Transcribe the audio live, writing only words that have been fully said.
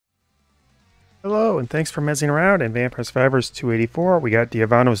Hello, and thanks for messing around in Vampire Survivors 284. We got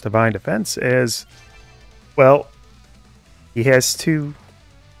Divano's Divine Defense as, well, he has to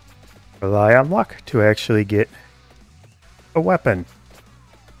rely on luck to actually get a weapon.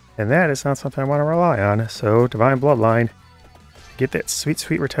 And that is not something I want to rely on, so Divine Bloodline, get that sweet,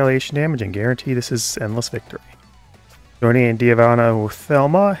 sweet retaliation damage and guarantee this is endless victory. Joining in Divano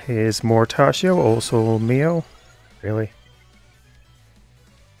Thelma is Mortaccio, also Meeo. Really?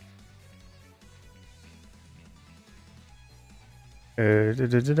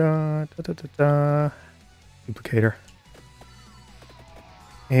 Duplicator.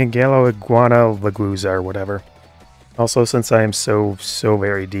 And Gallo Iguana Laguza or whatever. Also, since I am so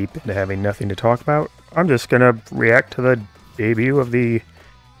very deep into having nothing to talk about, I'm just gonna react to the debut of the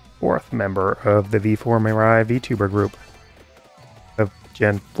fourth member of the V4 Mirai VTuber group of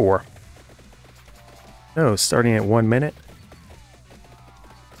Gen 4. Oh, starting at 1 minute.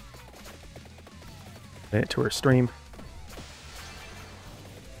 Minute to her stream.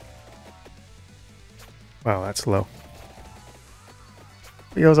 Wow, that's low.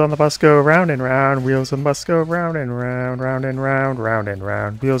 Wheels on the bus go round and round. Wheels on the bus go round and round, round and round, round and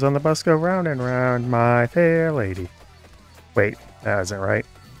round. Wheels on the bus go round and round, my fair lady. Wait, that isn't right.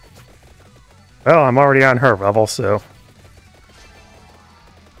 Well, I'm already on her level, so...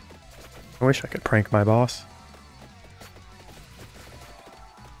 I wish I could prank my boss.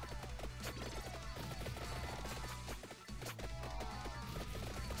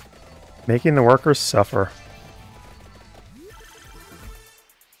 Making the workers suffer.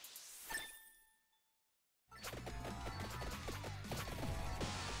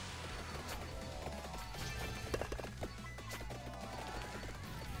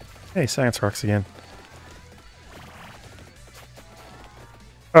 Hey, Science Rocks again.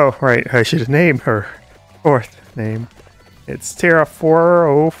 Oh, right, I should name her fourth name. It's Terra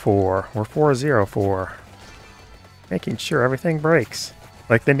 404, or 404. Making sure everything breaks.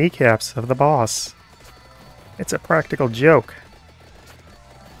 Like the kneecaps of the boss. It's a practical joke.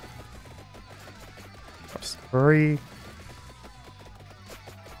 Story.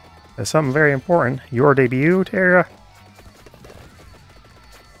 There's something very important. Your debut, Terra?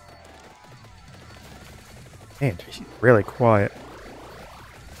 Man, she's really quiet.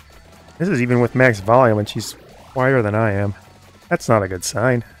 This is even with max volume and she's quieter than I am. That's not a good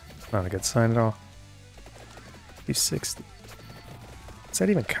sign. Not a good sign at all. 260. Does that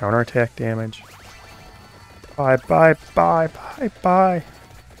even counterattack damage? Bye, bye, bye, bye, bye.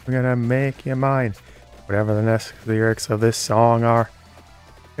 We're gonna make you mine. Whatever the next lyrics of this song are.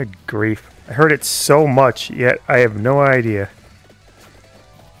 Good grief. I heard it so much, yet I have no idea.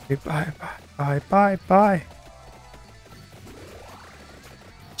 Bye, bye, bye, bye, bye.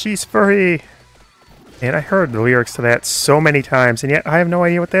 She's free. And I heard the lyrics to that so many times, and yet I have no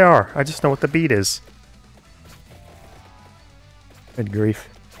idea what they are. I just know what the beat is. Good grief.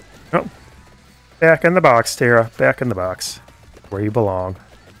 Oh. Back in the box, Terra. Back in the box. Where you belong.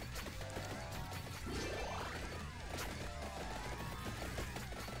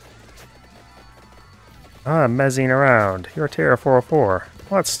 I'm mezzying around. You're Terra 404.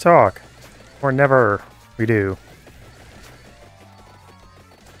 Let's talk. Or never we do.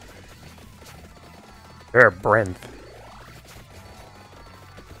 Fair Brent.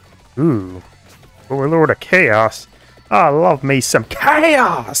 Ooh. Overlord of Chaos. I love me some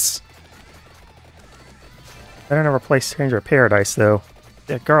chaos! I don't ever play Stranger of Paradise, though.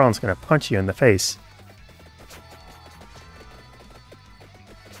 That Garland's gonna punch you in the face.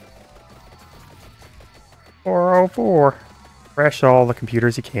 "404. Crash all the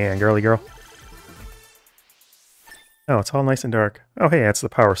computers you can, girly girl." Oh, it's all nice and dark. Oh, hey, that's the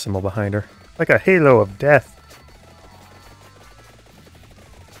power symbol behind her. Like a halo of death.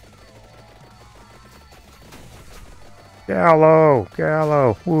 Gallo!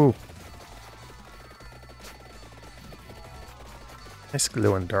 Gallo! Woo! Nice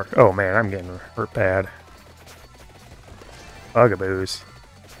glow in the dark. Oh man, I'm getting hurt bad. Bugaboos.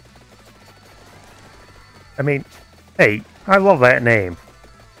 I mean, hey, I love that name.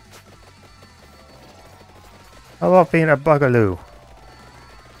 I love being a bugaloo.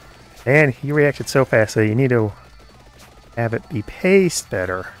 And he reacted so fast that you need to have it be paced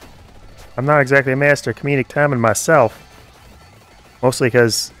better. I'm not exactly a master of comedic timing myself. Mostly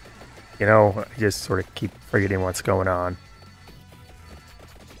because, you know, I just sort of keep forgetting what's going on.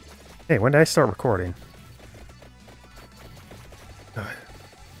 Hey, when did I start recording?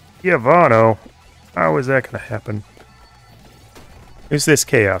 Divano? How is that going to happen? Who's this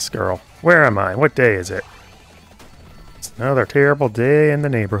Chaos Girl? Where am I? What day is it? It's another terrible day in the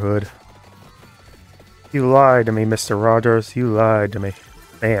neighborhood. You lied to me, Mr. Rogers. You lied to me.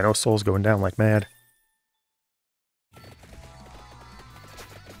 Man, those souls going down like mad.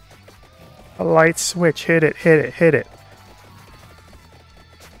 A light switch, hit it, hit it, hit it.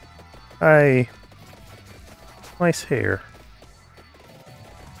 Hey. Nice hair.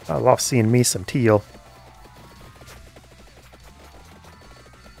 I love seeing me some teal.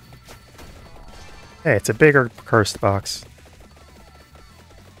 Hey, it's a bigger cursed box.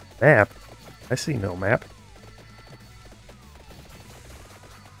 Map? I see no map.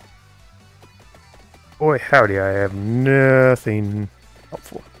 Boy, howdy, I have nothing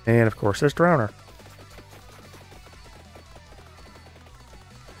helpful. And of course, there's Drowner.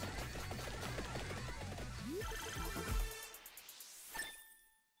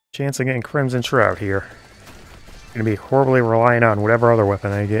 Chance of getting Crimson Shroud here. Gonna be horribly relying on whatever other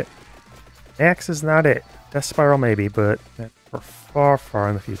weapon I get. Axe is not it. Death Spiral maybe, but we're far, far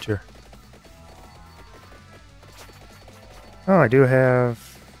in the future. Oh, I do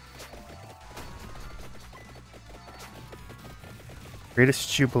have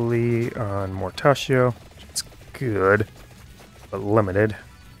Greatest Jubilee on Mortaccio. It's good, but limited.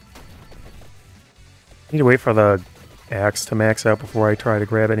 Need to wait for the axe to max out before I try to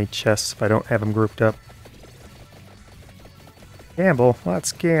grab any chests if I don't have them grouped up. Gamble?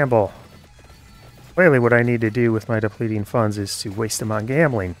 Let's gamble. Clearly what I need to do with my depleting funds is to waste them on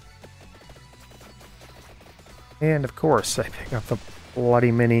gambling. And of course, I pick up the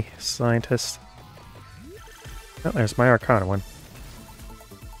bloody mini scientist. Oh, there's my Arcana one.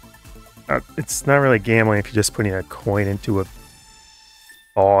 It's not really gambling if you're just putting a coin into a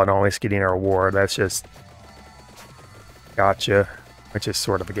ball and always getting a reward. That's just gotcha, which is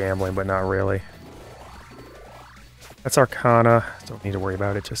sort of a gambling, but not really. That's Arcana. Don't need to worry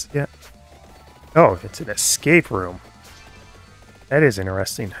about it just yet. Oh, it's an escape room. That is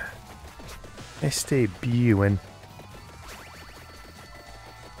interesting. Nice debuting.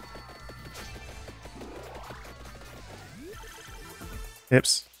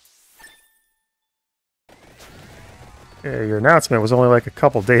 Oops. Yeah, your announcement was only like a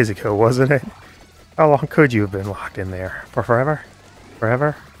couple days ago, wasn't it? How long could you have been locked in there? For forever?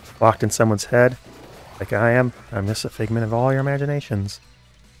 Forever? Locked in someone's head? Like I am? I'm just a figment of all your imaginations.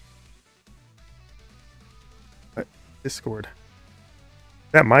 What? Discord.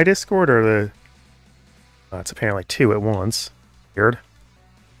 Is that my Discord or the... Oh, it's apparently two at once. Weird.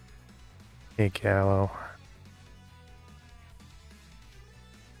 Hey, Gallo.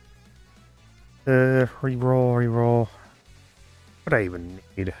 Reroll, reroll. What do I even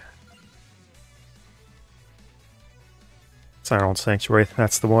need? Silent Sanctuary,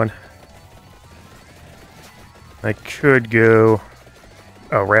 that's the one. I could go...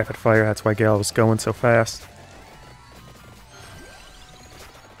 Oh, Rapid Fire, that's why Gallo was going so fast.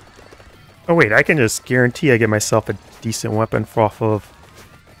 Oh wait, I can just guarantee I get myself a decent weapon off of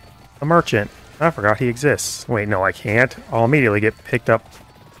a merchant. I forgot he exists. Wait, no I can't. I'll immediately get picked up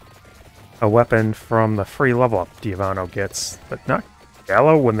a weapon from the free level up Divano gets, but not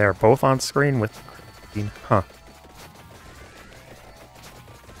Gallo when they're both on screen with... Huh.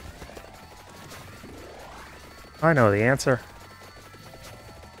 I know the answer.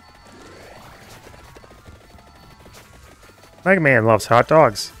 Mega Man loves hot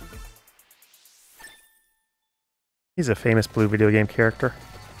dogs. He's a famous blue video game character.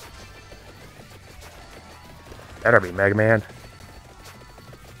 Better be Mega Man.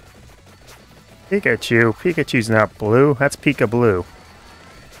 Pikachu. Pikachu's not blue. That's Pika Blue.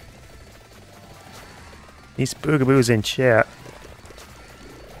 These boogaboos in chat.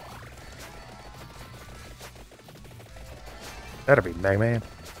 Better be Mega Man.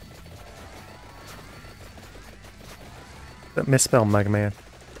 That misspelled Mega Man.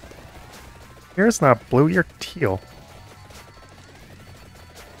 Yours not blue, you're teal.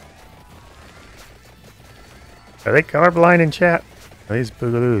 Are they colorblind in chat? Are these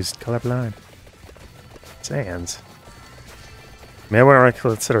boogaloos colorblind? Sans. I mean, I wouldn't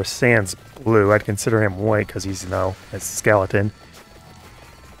really consider Sans blue. I'd consider him white because he's, you know, a skeleton.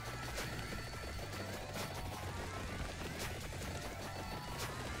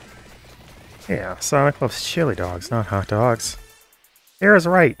 Yeah, Sonic loves chili dogs, not hot dogs. Terra's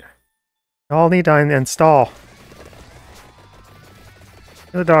right. Y'all need to install.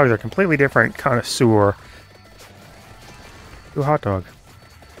 The dogs are completely different connoisseur. Ooh, hot dog.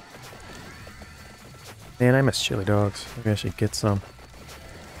 Man, I miss chili dogs. Maybe I should get some.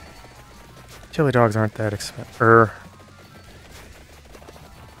 Chili dogs aren't that expensive.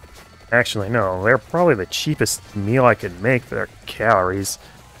 Actually, no. They're probably the cheapest meal I could make for their calories.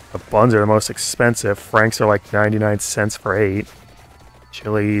 The buns are the most expensive. Franks are like 99 cents for 8.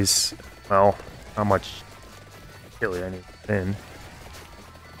 Chilies, well, how much chili I need in.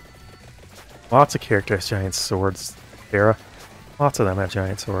 Lots of characters, giant swords. Terra. Lots of them have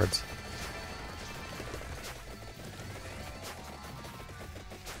giant swords.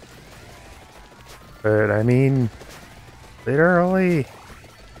 But I mean, literally,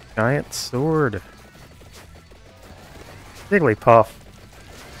 giant sword. Jigglypuff.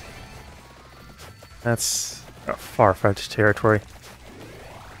 That's a far-fetched territory.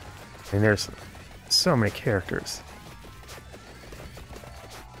 I mean, there's so many characters.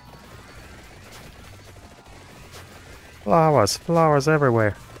 Flowers, flowers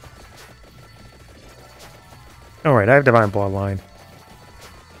everywhere. Alright, I have Divine Bloodline.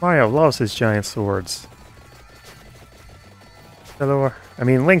 Mario loves his giant swords. Hello. I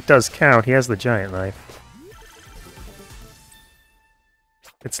mean, Link does count. He has the giant knife.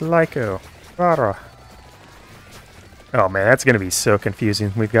 It's Lyko. Rara. Oh man, that's gonna be so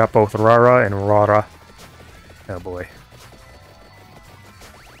confusing. We've got both Rara and Rara. Oh boy.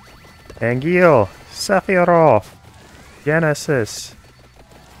 Anguille. Sephiroth. Genesis.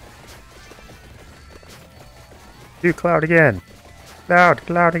 Do Cloud again.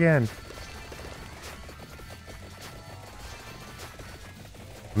 Cloud again.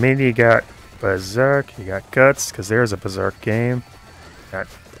 I mean, you got Berserk, you got Guts, because there's a Berserk game. Got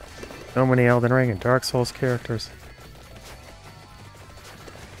so many Elden Ring and Dark Souls characters.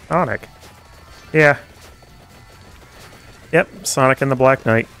 Sonic. Yeah. Yep, Sonic and the Black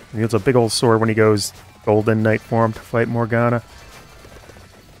Knight. He wields a big old sword when he goes Golden Knight form to fight Morgana.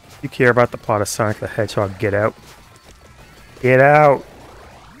 If you care about the plot of Sonic the Hedgehog, get out. Get out!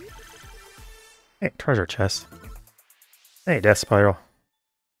 Hey, treasure chest. Hey, Death Spiral.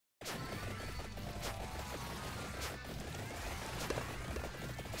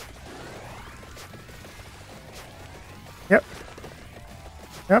 Yep.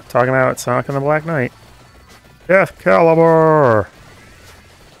 Yep, talking about Sonic and the Black Knight. Death Caliber!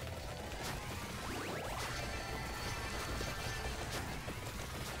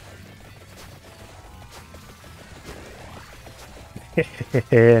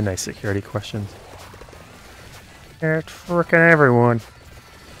 Nice security questions. They're frickin' everyone.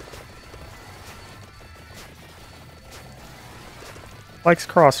 Likes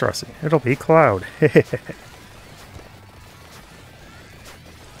cross-dressing. It'll be Cloud.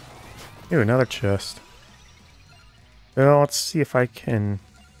 Ooh, another chest. Well, let's see if I can...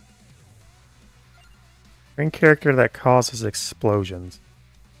 Bring character that causes explosions.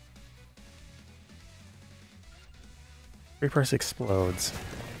 Creepers explodes.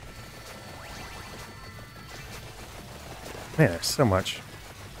 Man, there's so much.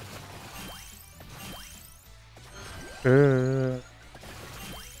 No.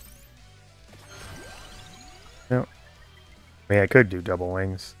 I mean, I could do double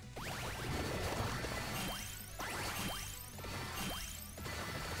wings.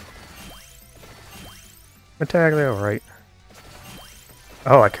 Moonglow, right.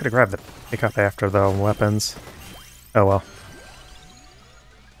 Oh, I could have grabbed the pickup after the weapons. Oh well.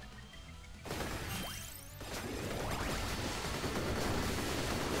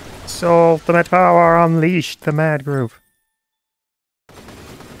 So, ultimate power unleashed, the Mad Groove.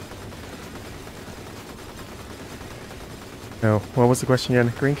 No, what was the question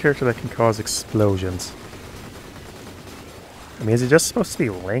again? Green character that can cause explosions. I mean, is it just supposed to be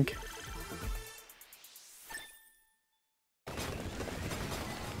Link?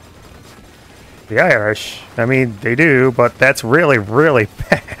 The Irish. I mean, they do, but that's really, really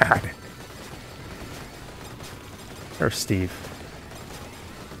bad. Or Steve.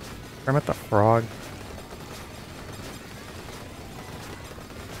 Kermit the Frog.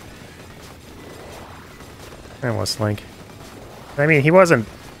 That was Link. I mean, he wasn't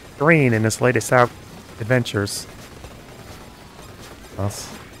green in his latest adventures. Well,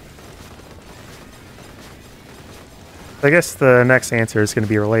 I guess the next answer is going to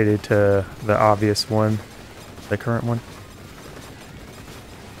be related to the obvious one, the current one.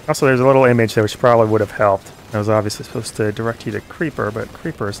 Also, there's a little image there which probably would have helped. I was obviously supposed to direct you to Creeper, but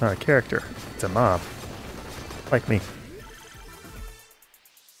Creeper is not a character. It's a mob. Like me.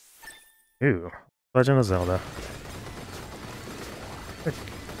 Ooh. Legend of Zelda. Good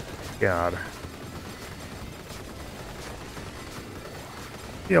God.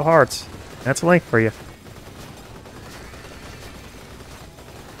 Steel Hearts. That's a link for you.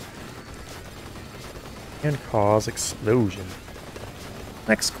 And cause explosion.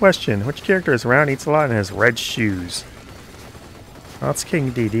 Next question. Which character is round, eats a lot, and has red shoes? Well, that's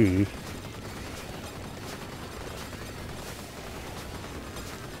King DD.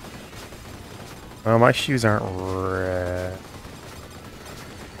 Well, my shoes aren't red.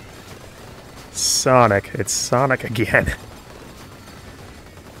 Sonic. It's Sonic again.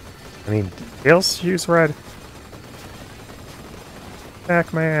 I mean, Tails' shoes red.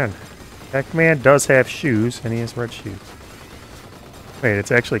 Pac-Man. Pac-Man does have shoes, and he has red shoes. Wait,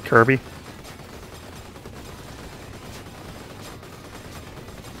 it's actually Kirby?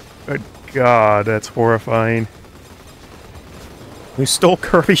 Good God, that's horrifying. Who stole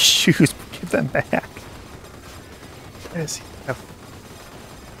Kirby's shoes? Give them back. What does he have?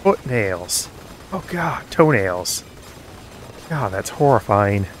 Foot nails. Oh God, toenails. God, that's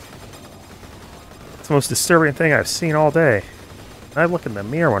horrifying. It's the most disturbing thing I've seen all day. I look in the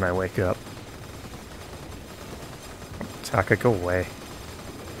mirror when I wake up. Taka, go away.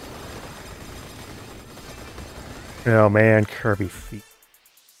 Oh man, Kirby feet.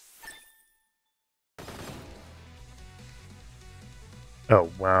 Oh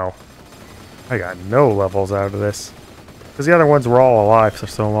wow. I got no levels out of this. Because the other ones were all alive for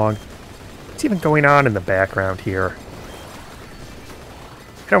so long. What's even going on in the background here?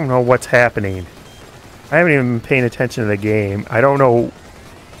 I don't know what's happening. I haven't even been paying attention to the game. I don't know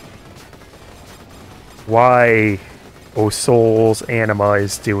why Soul's Anima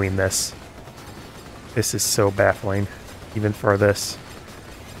is doing this. This is so baffling, even for this.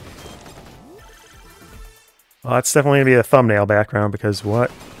 Well, that's definitely going to be the thumbnail background, because what?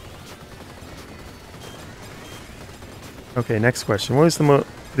 Okay, next question. What is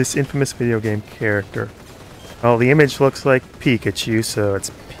this infamous video game character? Well, the image looks like Pikachu, so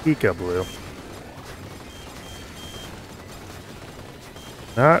it's Pika-Blue.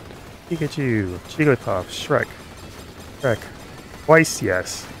 Not Pikachu. Jigglypuff. Shrek. Twice,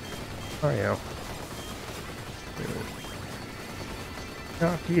 yes. Mario.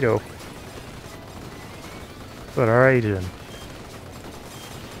 Not Vito. But our agent.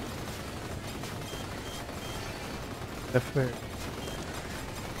 Fair.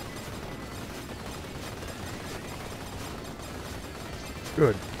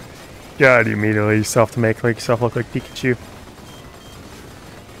 Good. God, you immediately yourself to make yourself look like Pikachu.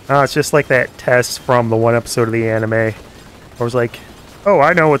 It's just like that test from the one episode of the anime. I was like, oh,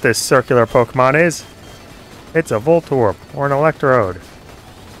 I know what this circular Pokemon is. It's a Voltorb or an Electrode.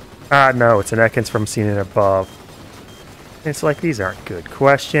 No, it's an Ekans from seen it above. It's like, these aren't good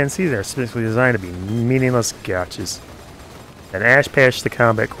questions. These are specifically designed to be meaningless gotchas. And Ash Patch the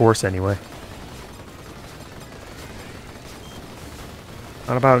combat course anyway.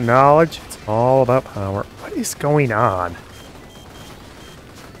 Not about knowledge, it's all about power. What is going on?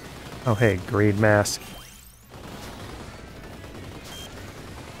 Oh hey, Greed Mask.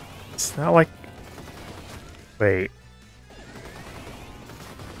 It's not like... Wait.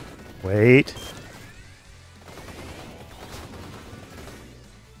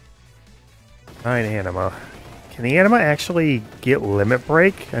 Nine Anima. Can the Anima actually get Limit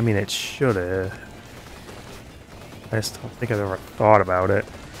Break? I mean, it should've. I just don't think I've ever thought about it.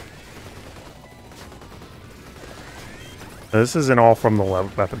 This isn't all from the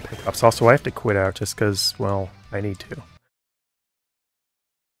weapon pickups. Also, I have to quit out just because, well, I need to.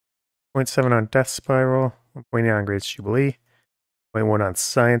 0.7 on Death Spiral, 1.8 on Great Jubilee, 0.1 on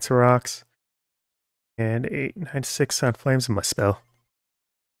Science Rocks, and 896 on Flames of my spell.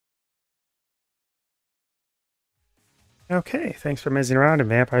 Okay, thanks for messing around in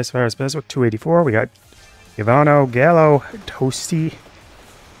Vampire Survivors BESWEC 284. We got Divano, Gallo, Toastie,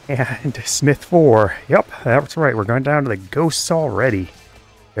 and Smith 4. Yep, that's right. We're going down to the ghosts already.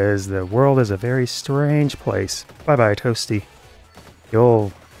 Because the world is a very strange place. Bye-bye, Toastie.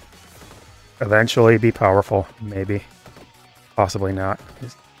 You'll eventually be powerful. Maybe. Possibly not.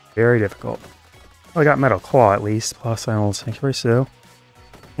 It's very difficult. Well, I got Metal Claw at least, plus Island Sanctuary, so...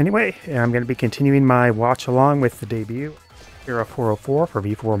 Anyway, I'm going to be continuing my watch along with the debut Terra 404 for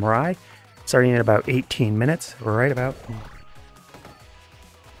V4 Mirai, starting in about 18 minutes, right about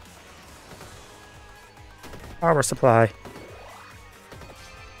power supply.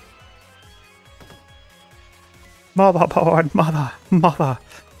 Motherboard,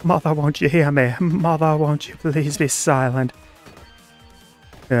 mother, won't you hear me? Mother, won't you please be silent?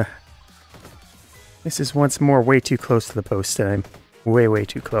 This is once more way too close to the post time. Way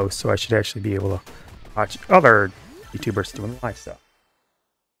too close, so I should actually be able to watch other YouTubers doing live stuff.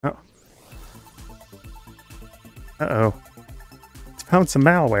 Oh. Uh-oh. It's found some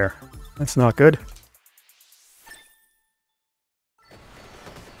malware. That's not good.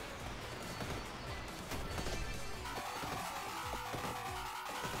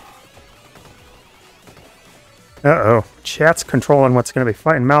 Uh-oh. Chat's controlling what's going to be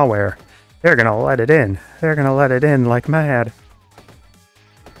fighting malware. They're going to let it in. They're going to let it in like mad.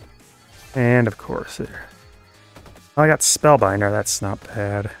 And of course, I got Spellbinder, that's not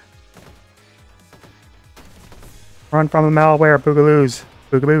bad. Run from the malware, boogaloos,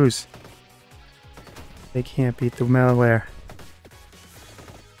 boogaboos. They can't beat the malware.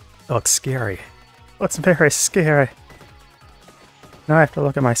 It looks scary. Looks very scary. Now I have to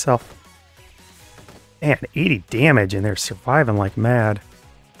look at myself. Man, 80 damage and they're surviving like mad.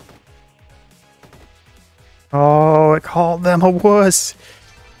 Oh, it called them a wuss.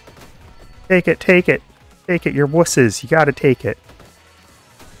 Take it, take it. Take it, you're wusses. You gotta take it.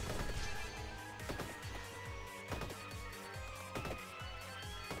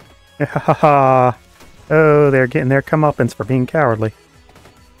 Ha Oh, they're getting their comeuppance for being cowardly.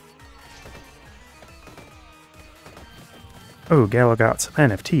 Oh, Gallo got some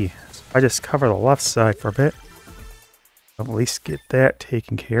NFT. So I just cover the left side for a bit. At least get that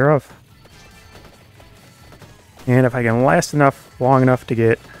taken care of. And if I can last long enough to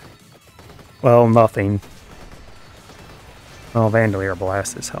get, well, nothing. Well, Vandalier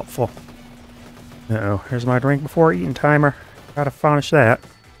Blast is helpful. Uh-oh, here's my drink before eating timer. Gotta finish that.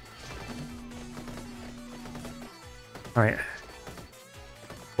 Alright.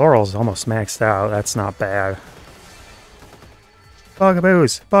 Laurel's almost maxed out. That's not bad.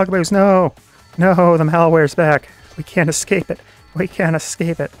 Bugaboos! Bugaboos, no! No, the malware's back. We can't escape it. We can't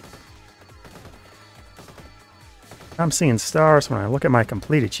escape it. I'm seeing stars when I look at my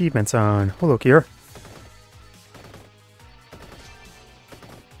complete achievements on Holocure.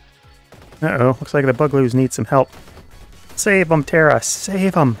 Uh-oh, looks like the Bugaboos need some help. Save them, Terra!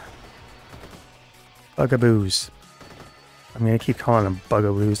 Save them! Bugaboos. I'm gonna keep calling them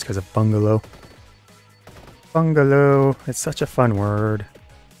Bugaboos because of bungalow. Bungalow. It's such a fun word.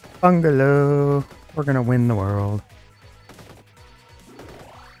 Bungalow. We're gonna win the world.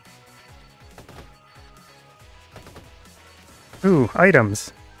 Ooh,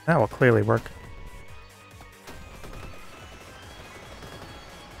 items. That will clearly work.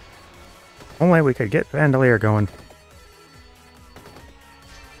 Only we could get Vandalier going.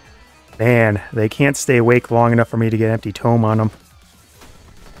 Man, they can't stay awake long enough for me to get Empty Tome on them.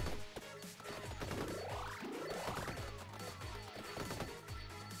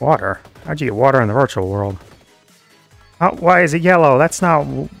 Water? How'd you get water in the virtual world? Oh, why is it yellow? That's not...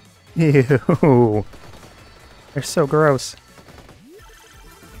 Ew. They're so gross.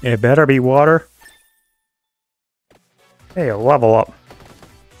 It better be water. Hey, a level up.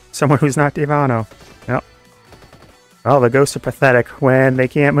 Someone who's not Divano. Yep. Well, the ghosts are pathetic when they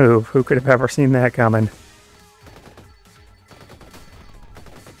can't move. Who could have ever seen that coming?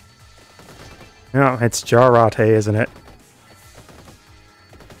 No, it's Jarate, isn't it?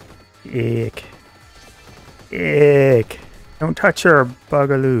 Ick. Ick. Don't touch her,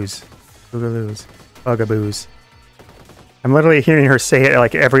 Bugaloos. Bugaloos. Bugaboos. I'm literally hearing her say it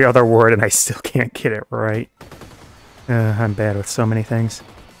like every other word and I still can't get it right. I'm bad with so many things.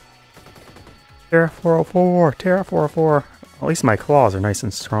 Terra 404, Terra 404. At least my claws are nice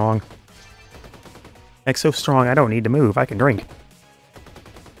and strong. Like so strong I don't need to move, I can drink.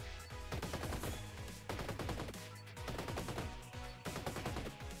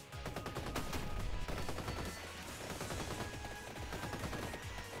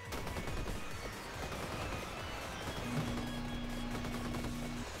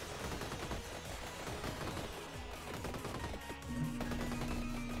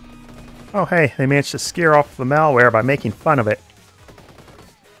 Oh hey, they managed to scare off the malware by making fun of it.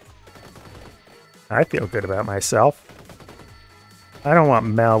 I feel good about myself. I don't want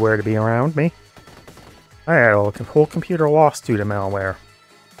malware to be around me. I had a whole computer lost due to malware.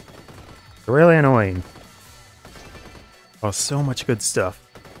 It's really annoying. Oh, so much good stuff.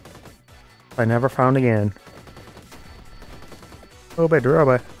 I never found again. Oba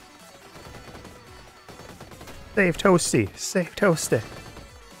droba. Save Toastie! Save Toastie!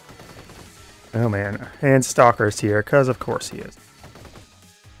 Oh man, and Stalker's here, because of course he is.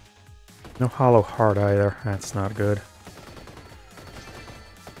 No hollow heart either, that's not good.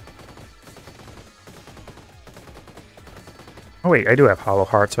 Oh wait, I do have hollow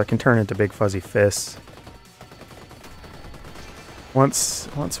heart, so I can turn into big fuzzy fists. Once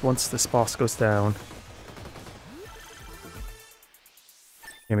this boss goes down.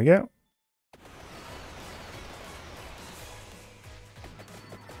 Here we go.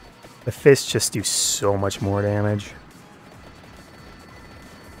 The fists just do so much more damage.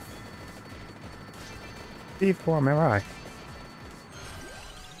 V4 Mirai.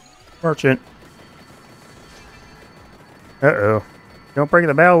 Merchant. Uh-oh. Don't bring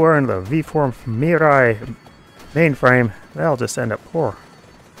the malware into the V4 Mirai mainframe. They'll just end up poor.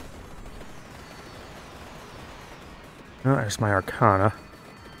 Oh, there's my Arcana.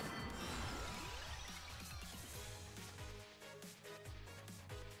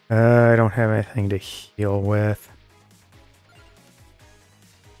 I don't have anything to heal with.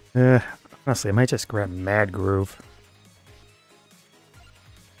 Honestly, I might just grab Mad Groove.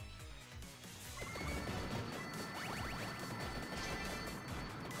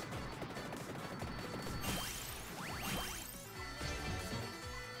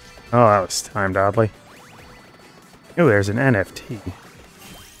 Oh, that was timed oddly. Oh, there's an NFT.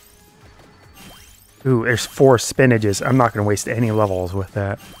 Ooh, there's 4 spinaches. I'm not going to waste any levels with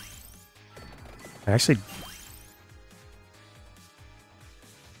that. Actually...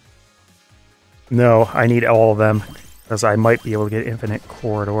 No, I need all of them, because I might be able to get Infinite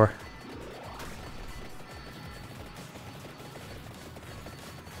Corridor.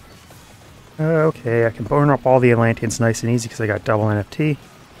 Okay, I can burn up all the Atlanteans nice and easy because I got double NFT.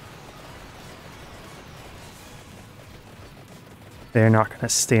 They're not going to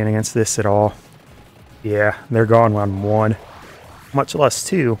stand against this at all. Yeah, they're gone on 1. Much less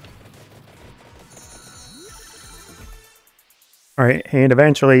 2. Alright, and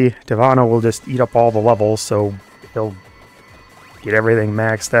eventually Divano will just eat up all the levels, so he'll get everything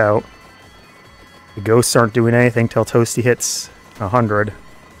maxed out. The ghosts aren't doing anything till Toastie hits 100.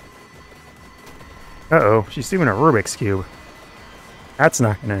 Uh-oh, she's doing a Rubik's Cube. That's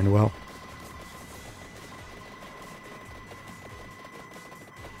not going to end well.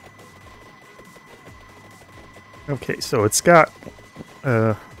 Okay, so it's got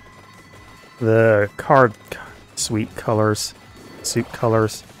the card suite colors. Suit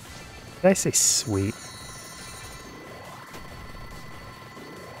colors. Did I say sweet?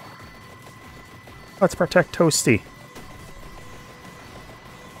 Let's protect Toastie.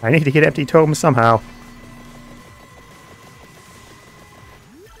 I need to get Empty Tome somehow.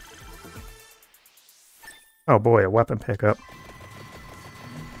 Oh boy, a weapon pickup.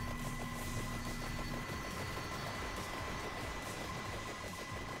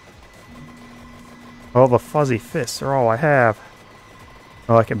 Oh, the fuzzy fists are all I have.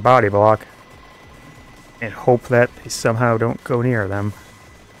 Oh, I can body block. And hope that they somehow don't go near them.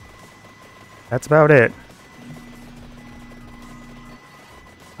 That's about it.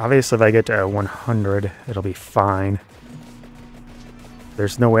 Obviously, if I get to 100, it'll be fine.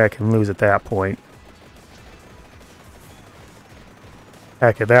 There's no way I can lose at that point.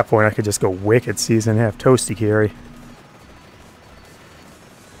 Heck, at that point, I could just go Wicked Season and have Toastie carry.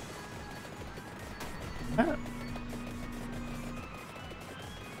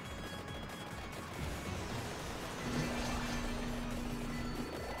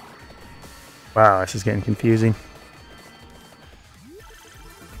 Wow, this is getting confusing.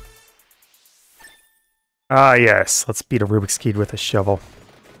 Ah, yes. Let's beat a Rubik's Cube with a shovel.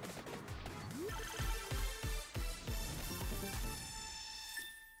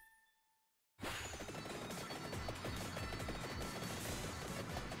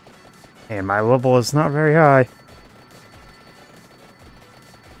 And my level is not very high.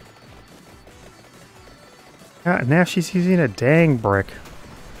 Ah, now she's using a dang brick.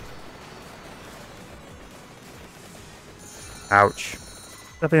 Ouch.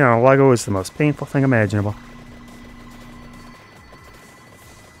 Stepping on a Lego is the most painful thing imaginable.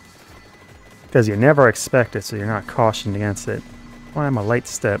 Because you never expect it, so you're not cautioned against it. Why am a light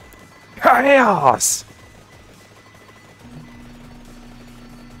step? Chaos!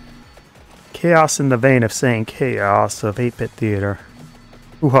 Chaos in the vein of saying chaos of 8-bit theater.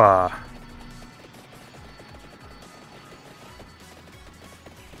 Hoo-ha!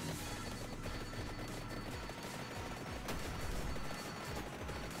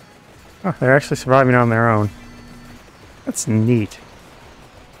 Oh, they're actually surviving on their own. That's neat.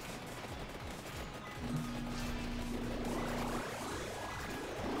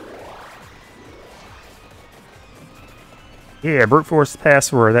 Yeah, brute force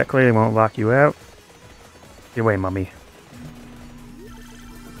password. That clearly won't lock you out. Get away, mummy.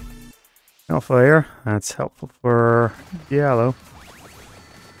 Hellfire. That's helpful for Gallo.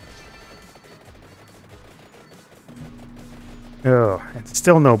 Oh, and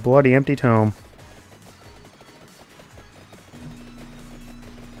still no bloody empty tome.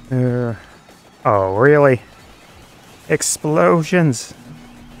 Oh, really? Explosions?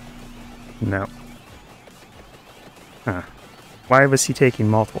 No. Huh. Why was he taking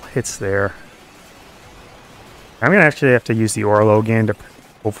multiple hits there? I'm going to actually have to use the Orlo again to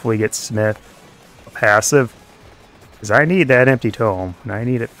hopefully get Smith a passive. Because I need that empty tome, and I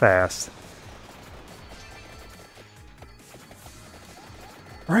need it fast.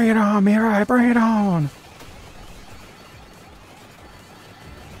 Bring it on, Mirai, bring it on!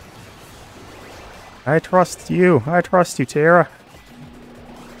 I trust you, Terra.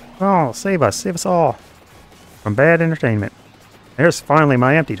 Oh, save us all. From bad entertainment. There's finally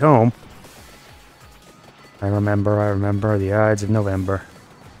my empty home. I remember the Ides of November.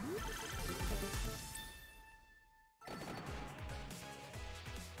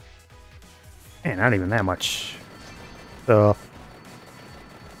 Man, not even that much stuff.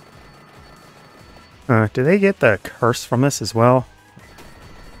 Do they get the curse from this as well?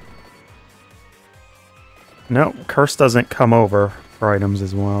 No, curse doesn't come over for items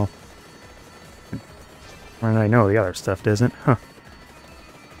as well. And I know the other stuff doesn't. Huh.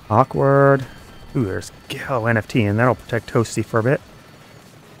 Awkward. Ooh, there's Gallo NFT, and that'll protect Toastie for a bit.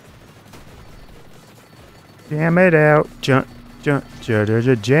 Jam it out. Jam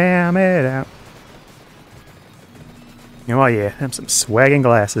it out. Oh yeah, have some swagging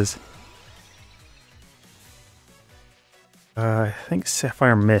glasses. I think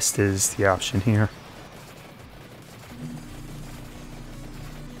Sapphire Mist is the option here.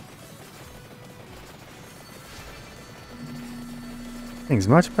 Things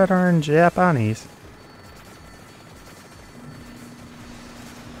much better in Japanese.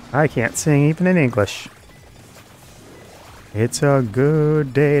 I can't sing even in English. It's a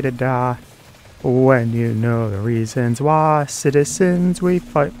good day to die when you know the reasons why. Citizens, we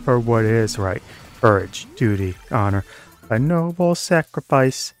fight for what is right. Courage, duty, honor, a noble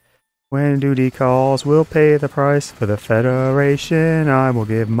sacrifice. When duty calls, we'll pay the price. For the Federation, I will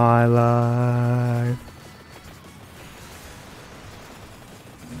give my life.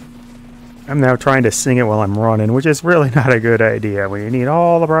 I'm now trying to sing it while I'm running, which is really not a good idea when you need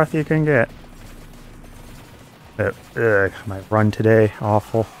all the breath you can get. My run today,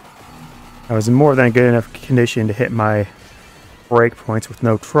 awful. I was in more than a good enough condition to hit my break points with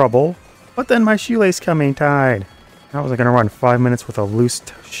no trouble, but then my shoelace coming tied. How was I going to run 5 minutes with a loose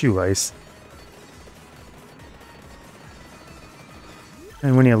shoelace?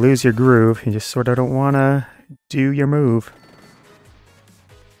 And when you lose your groove, you just sort of don't want to do your move.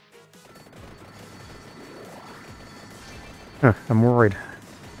 Huh, I'm worried.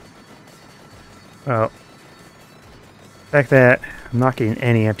 Well, the fact that I'm not getting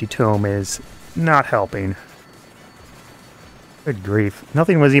any empty tome is not helping. Good grief.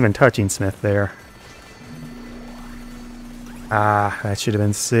 Nothing was even touching Smith there. Ah, that should have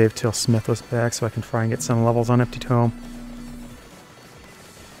been saved till Smith was back so I can try and get some levels on empty tome.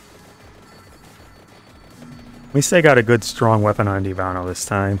 At least I got a good strong weapon on Divano this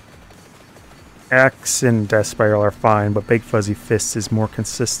time. Axe and Death Spiral are fine, but Big Fuzzy Fist is more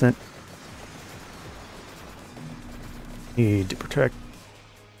consistent. Need to protect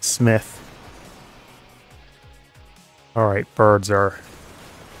Smith. Alright, birds are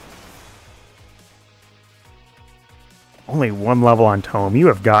only one level on Tome. You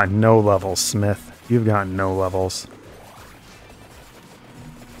have gotten no levels, Smith. You've gotten no levels.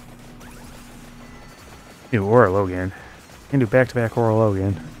 Ooh, or Logan. Can do back-to-back or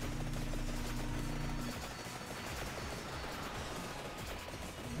Logan.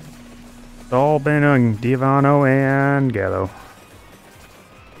 It's all been on Divano and Gallo.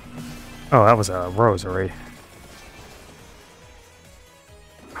 Oh, that was a rosary.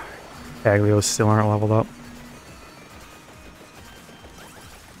 Taglios still aren't leveled up.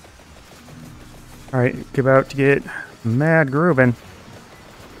 Alright, about to get mad grooving.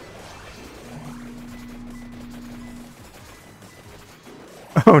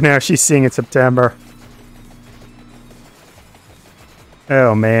 Oh, now she's seeing it September.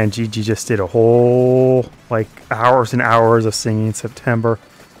 Oh man, Gigi just did a whole, like, hours and hours of singing September.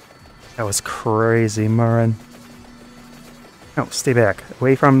 That was crazy, Murrin. No, stay back.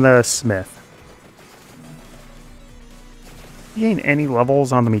 Away from the Smith. You gain any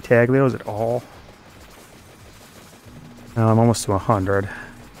levels on the Metaglios at all? No, I'm almost to 100.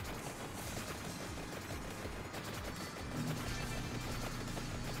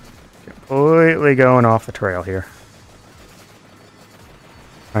 Completely going off the trail here.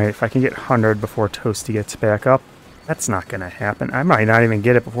 Alright, if I can get 100 before Toastie gets back up, that's not going to happen. I might not even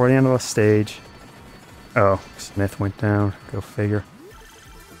get it before the end of the stage. Oh, Smith went down. Go figure.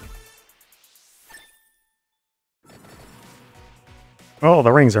 Oh,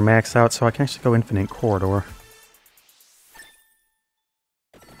 the rings are maxed out, so I can actually go Infinite Corridor.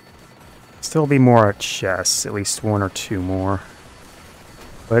 Still be more chests, at least one or two more.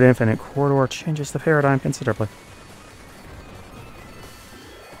 But Infinite Corridor changes the paradigm considerably.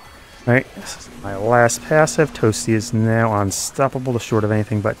 Alright, this is my last passive. Toastie is now unstoppable, short of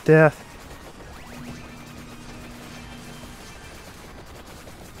anything but death.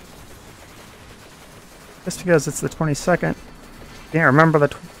 Just because it's the 22nd. Can't remember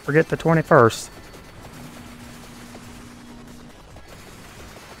forget the 21st.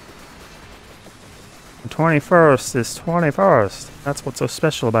 The 21st is 21st. That's what's so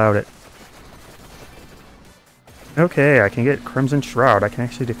special about it. Okay, I can get Crimson Shroud. I can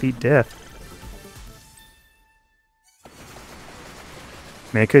actually defeat death.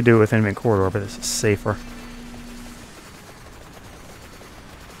 I mean, I could do it with Infinite Corridor, but this is safer.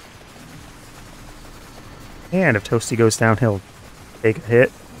 And if Toastie goes down, he'll take a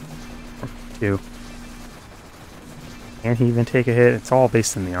hit. Or two. Can he even take a hit? It's all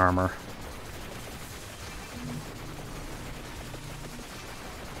based in the armor.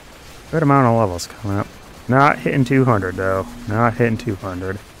 Good amount of levels coming up. Not hitting 200 though. Not hitting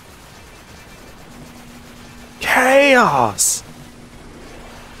 200. Chaos!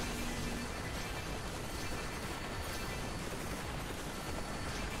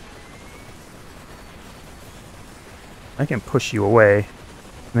 I can push you away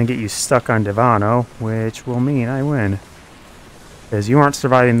and then get you stuck on Divano, which will mean I win. Because you aren't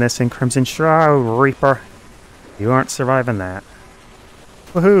surviving this in Crimson Shroud, Reaper. You aren't surviving that.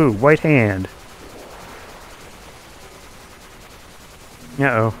 Woohoo! White hand.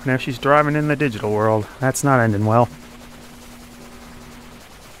 Uh-oh, now she's driving in the digital world. That's not ending well.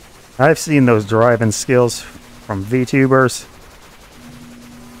 I've seen those driving skills from VTubers.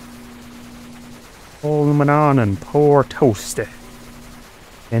 Luminon and poor Toastie.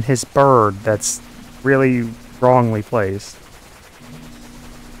 And his bird that's really wrongly placed.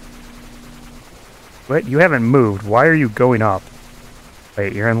 Wait, you haven't moved. Why are you going up?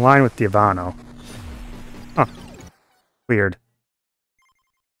 Wait, you're in line with Divano. Huh. Weird.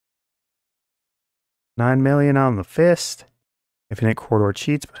 9 million on the fist. Infinite Corridor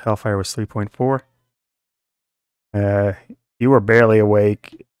cheats, but Hellfire was 3.4. You were barely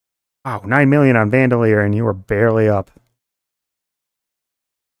awake. Wow, 9 million on Vandalier, and you were barely up.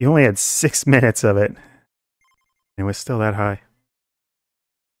 You only had 6 minutes of it. And it was still that high.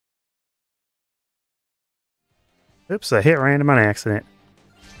 Oops, I hit random on accident.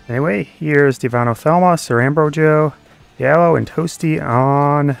 Anyway, here's Divano Thelma, Sir Ambrojoe, Gallo, and Toastie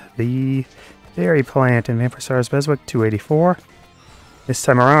on the Dairy Plant in Survivors BESWEC 284. This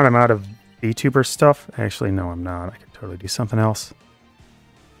time around, I'm out of VTuber stuff. Actually, no, I'm not. I could totally do something else.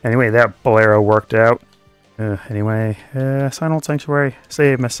 Anyway, that Bolero worked out. Anyway, Silent Sanctuary.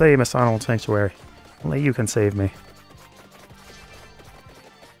 Save me, Silent Sanctuary. Only you can save me.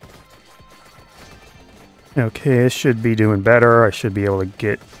 Okay, this should be doing better. I should be able to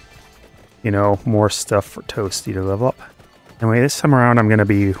get, you know, more stuff for Toastie to level up. Anyway, this time around I'm going to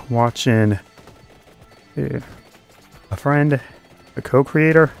be watching a friend, a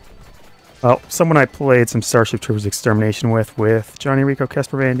co-creator. Well, someone I played some Starship Troopers Extermination with Johnny Rico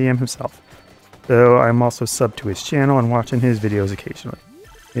Casper Van Diem himself. So I'm also subbed to his channel and watching his videos occasionally.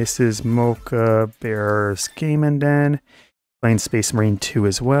 This is Mocha Bear's Gaming Den, playing Space Marine 2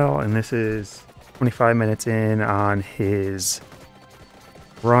 as well, and this is 25 minutes in on his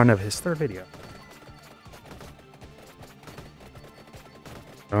run of his third video.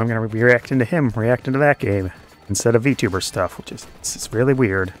 So I'm going to be reacting to him, reacting to that game, instead of VTuber stuff, which is it's really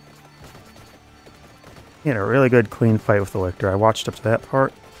weird. He had a really good clean fight with the Lictor. I watched up to that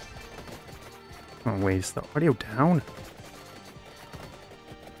part. Oh wait, is the audio down?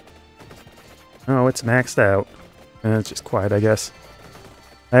 Oh, it's maxed out. And it's just quiet, I guess.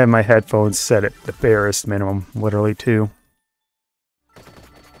 I have my headphones set at the barest minimum, literally too.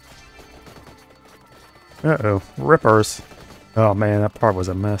 Uh-oh, rippers. Oh man, that part was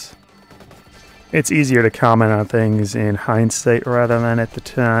a mess. It's easier to comment on things in hindsight rather than at the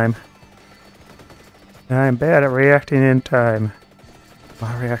time. I'm bad at reacting in time.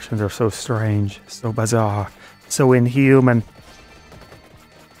 My reactions are so strange, so bizarre, so inhuman.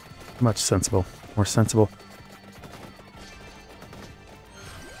 Much sensible, more sensible.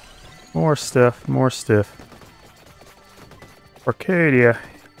 More stuff, more stuff. Arcadia,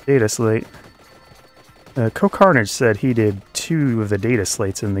 data slate. Co-Carnage said he did 2 of the data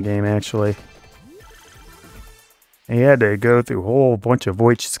slates in the game, actually. He had to go through a whole bunch of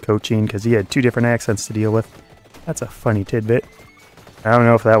voice coaching because he had 2 different accents to deal with. That's a funny tidbit. I don't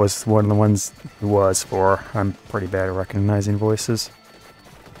know if that was one of the ones he was for. I'm pretty bad at recognizing voices.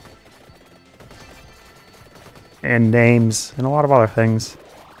 And names, and a lot of other things.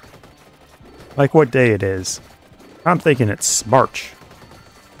 Like what day it is. I'm thinking it's March.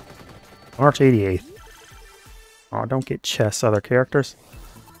 March 88th. Oh, don't get chess, other characters.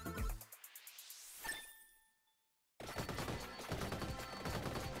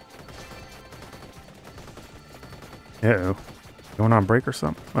 Uh-oh. Going on break or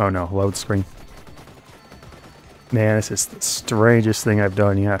something? Oh no, load screen. Man, this is the strangest thing I've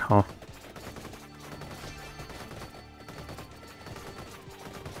done yet, huh?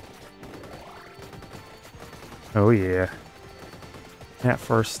 Oh yeah. That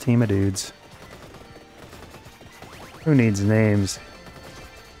first team of dudes. Who needs names?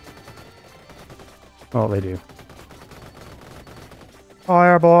 Oh, they do.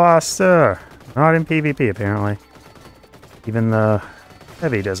 Fire Blaster! Not in PvP, apparently. Even the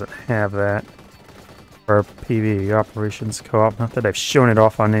Heavy doesn't have that. For PvE Operations Co-op. Not that I've shown it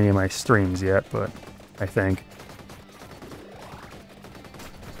off on any of my streams yet, but I think.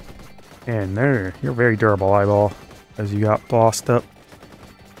 And there, you're very durable, Eyeball. As you got bossed up.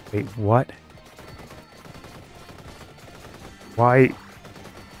 Wait, what? Why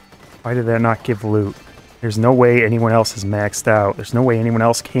did that not give loot? There's no way anyone else is maxed out. There's no way anyone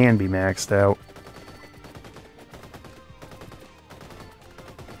else can be maxed out.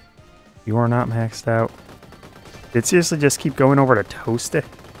 You are not maxed out. Did it seriously just keep going over to Toastie?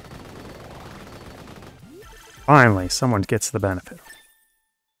 Finally, someone gets the benefit.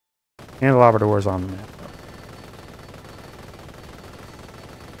 And the Labrador's on the map.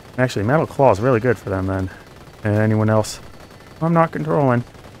 Actually, Metal Claw is really good for them then. And anyone else I'm not controlling.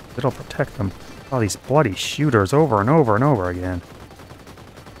 It'll protect them. All these bloody shooters over and over and over again.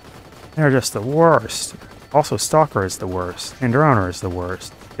 They're just the worst. Also, Stalker is the worst. And Drowner is the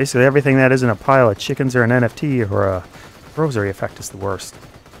worst. Basically, everything that isn't a pile of chickens or an NFT or a rosary effect is the worst.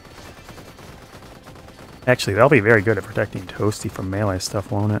 Actually, they'll be very good at protecting Toastie from melee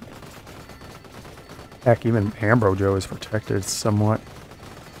stuff, won't it? Heck, even Ambrojoe is protected somewhat.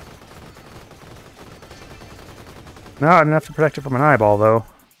 Not enough to protect it from an eyeball, though.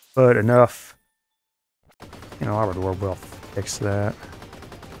 But enough. You know, Labrador will fix that.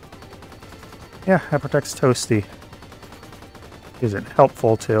 Yeah, that protects Toastie. Isn't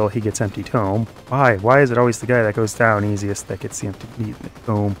helpful till he gets Empty Tome. Why? Why is it always the guy that goes down easiest that gets the Empty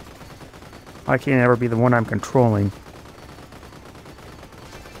Tome? Why can't it ever be the one I'm controlling?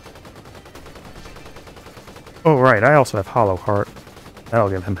 Oh, right, I also have Hollow Heart. That'll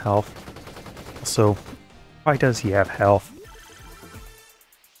give him health. So, why does he have health?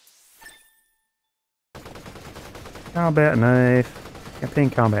 Combat Knife. Campaign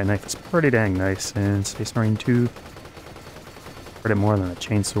Combat Knife is pretty dang nice in Space Marine 2. Pretty more than a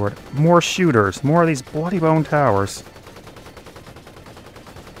chainsword. More shooters. More of these bloody bone towers.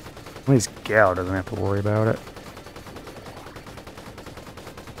 At least Gallo doesn't have to worry about it.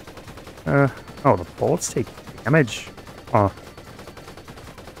 Oh, the bullets take damage? Huh.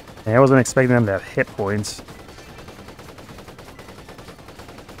 Yeah, I wasn't expecting them to have hit points.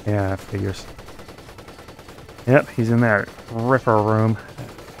 Yeah, that figures. Yep, he's in that Ripper room.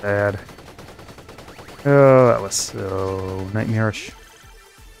 Bad. Oh, that was so nightmarish.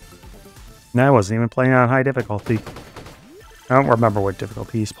 And I wasn't even playing on high difficulty. I don't remember what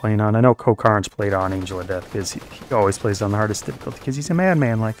difficulty he's playing on. I know Kokarn's played on Angel of Death because he always plays on the hardest difficulty because he's a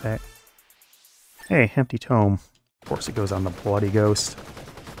madman like that. Hey, Empty Tome. Of course it goes on the Bloody Ghost.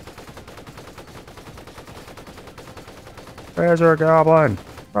 Treasure Goblin!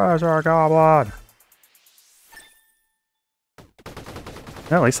 Treasure Goblin!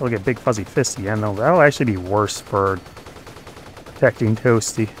 Well, at least I'll get Big Fuzzy Fist again, though. That'll actually be worse for protecting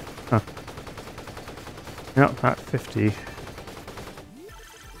Toastie. Huh. No, not 50.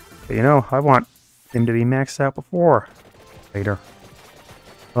 But you know, I want him to be maxed out before later.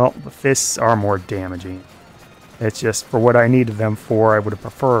 Well, the fists are more damaging. It's just for what I needed them for, I would have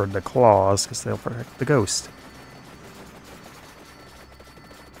preferred the claws, because they'll protect the ghost.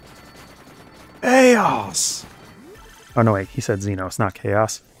 Chaos! Oh no, wait, he said Xenos, not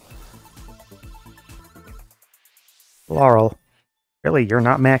Chaos. Laurel. Really, you're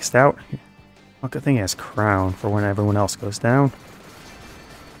not maxed out? Well, good thing he has Crown for when everyone else goes down.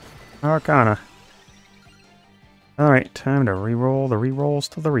 Arcana. Alright, time to reroll the rerolls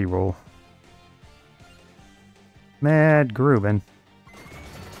to the reroll. Mad Gruben.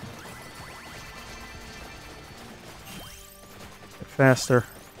 Get faster.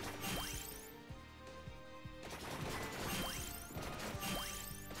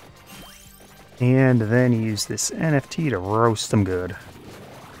 And then use this NFT to roast them good.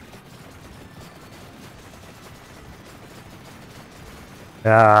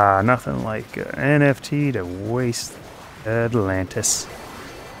 Ah, nothing like an NFT to waste Atlantis.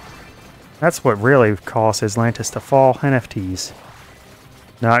 That's what really caused Atlantis to fall, NFTs.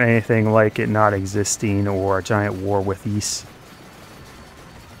 Not anything like it not existing or a giant war with East.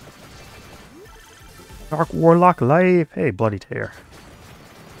 Dark Warlock Live! Hey, Bloody Tear.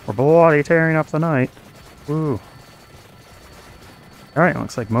 We're bloody tearing up the night. Woo. Alright,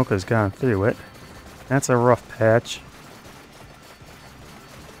 looks like Mocha's gone through it. That's a rough patch.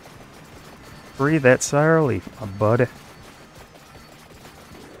 Breathe that sour leaf, my buddy.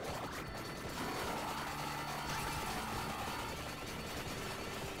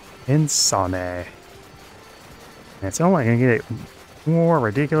 Insane. And it's only gonna get more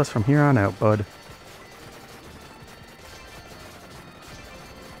ridiculous from here on out, bud.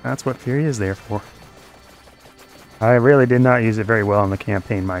 That's what Fury is there for. I really did not use it very well in the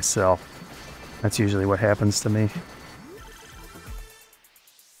campaign myself. That's usually what happens to me.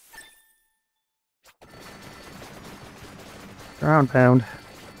 Ground pound.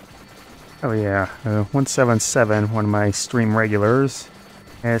 Oh yeah, 177, one of my stream regulars,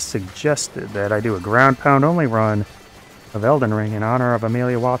 has suggested that I do a ground pound only run of Elden Ring in honor of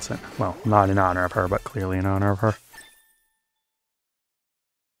Amelia Watson. Well, not in honor of her, but clearly in honor of her.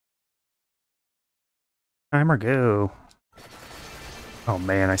 Timer go. Oh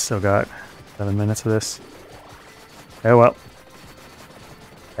man, I still got 7 minutes of this. Oh well.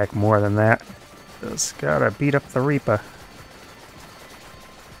 Heck, more than that. Just gotta beat up the Reaper.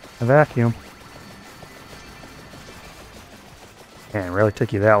 A vacuum. Man, it really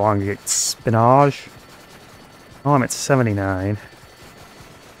took you that long to get spinach. Oh, I'm at 79.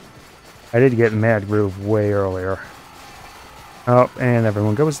 I did get Mad Groove way earlier. Oh, and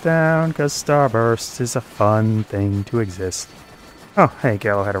everyone goes down because Starburst is a fun thing to exist. Oh, hey,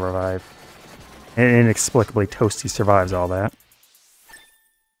 Gallo had a revive. And inexplicably, Toastie survives all that.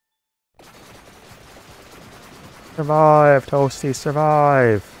 Survive, Toastie,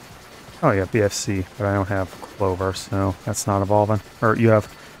 survive! Oh, yeah, BFC, but I don't have Clover, so that's not evolving. Or you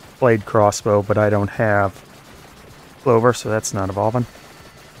have Blade Crossbow, but I don't have Clover, so that's not evolving.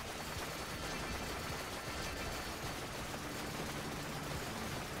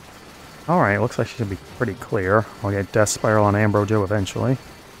 Alright, looks like she should be pretty clear. I'll get Death Spiral on Ambrojoe eventually.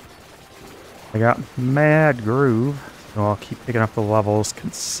 I got Mad Groove, so I'll keep picking up the levels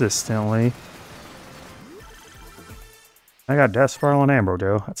consistently. I got Death Spiral and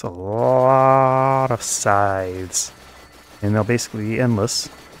Ambrojoe. That's a lot of scythes. And they'll basically be endless.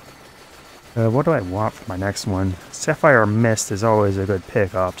 What do I want for my next one? Sapphire Mist is always a good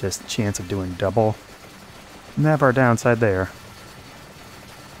pickup, just a chance of doing double. Never a downside there.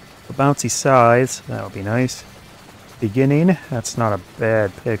 The bouncy scythes, that would be nice. Beginning, that's not a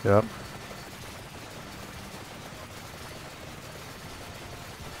bad pickup.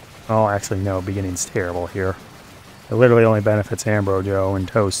 Oh, actually no, beginning's terrible here. It literally only benefits Ambrojoe and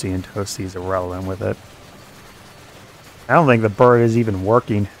Toastie's irrelevant with it. I don't think the bird is even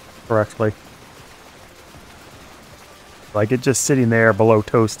working correctly. Like, it's just sitting there below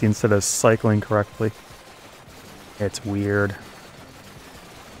Toastie instead of cycling correctly. It's weird.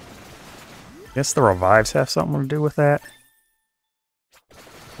 Guess the revives have something to do with that.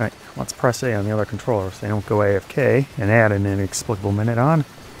 Alright, let's press A on the other controller so they don't go AFK and add an inexplicable minute on.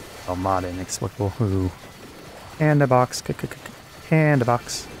 Oh, mod inexplicable. Ooh. Candy box. Candy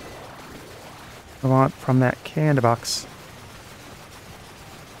box. I want from that candy box.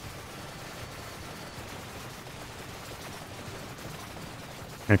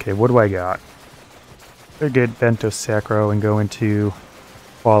 Okay, what do I got? I could Bento Sacro and go into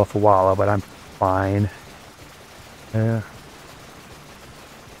Walla for Walla, but I'm fine. I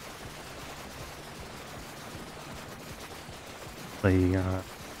mean,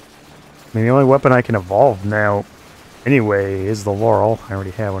 the only weapon I can evolve now, anyway, is the Laurel. I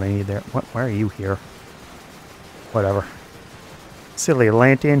already have what I need there. What? Why are you here? Whatever. Silly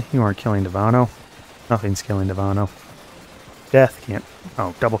Atlantean, you aren't killing Divano. Nothing's killing Divano. Death can't.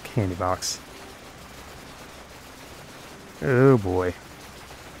 Oh, double candy box. Oh boy.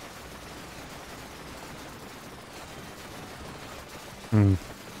 Hmm.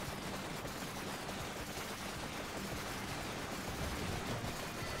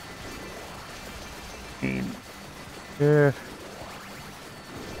 Yeah.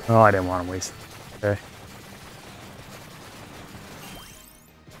 Oh, I didn't want to waste it. Okay.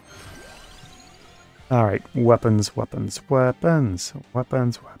 Alright, weapons.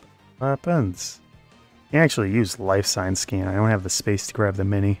 You actually use Life Sign Scan. I don't have the space to grab the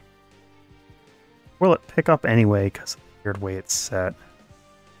mini. Will it pick up anyway, because of the weird way it's set?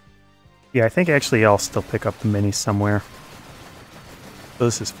 Yeah, I think actually I'll still pick up the mini somewhere. So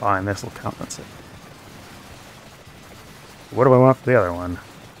this is fine, this will compensate. What do I want for the other one?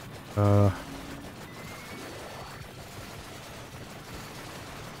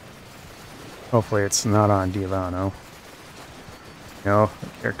 Hopefully it's not on Divano. You know,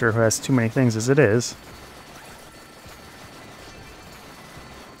 a character who has too many things as it is.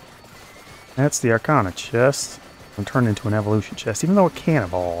 That's the Arcana chest. And turned into an evolution chest, even though it can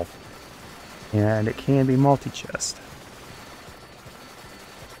evolve. And it can be multi-chest.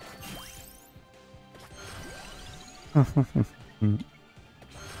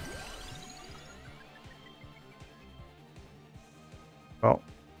 Well,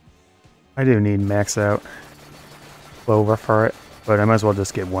 I do need max out Clover for it, but I might as well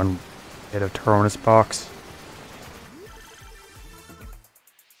just get one bit of Tyrannus box.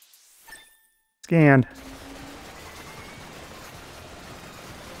 scan.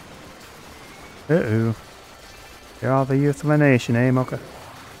 Uh-oh. You're all the youth of a nation, eh, Mocha?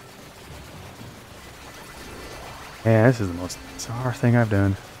 Yeah, this is the most bizarre thing I've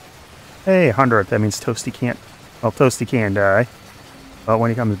done. Hey, 100. That means Toastie can't... Well, Toastie can die. But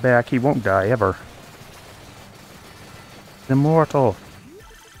when he comes back, he won't die, ever. He's immortal.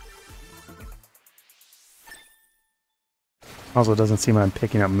 Also, it doesn't seem I'm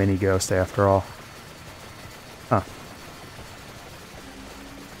picking up Mini Ghost after all. Huh.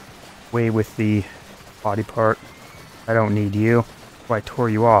 Way with the body part. I don't need you. So I tore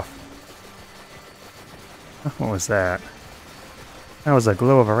you off. What was that? That was a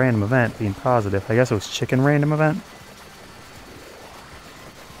glow of a random event being positive. I guess it was chicken random event?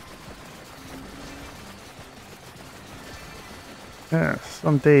 Yeah,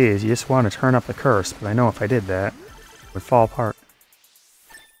 some days you just want to turn up the curse, but I know if I did that, it would fall apart.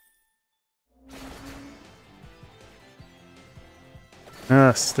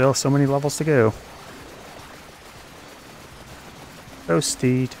 Still so many levels to go.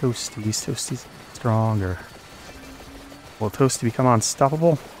 Toastie's stronger. Will Toastie become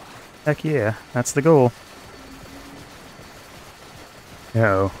unstoppable? Heck yeah, that's the goal.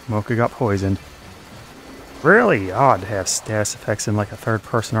 Uh-oh, Mocha got poisoned. Really odd to have status effects in like a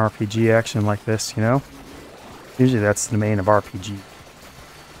third-person RPG action like this, you know? Usually that's the main of RPG.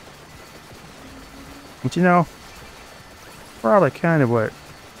 But you know, probably kind of what...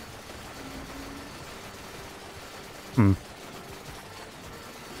 You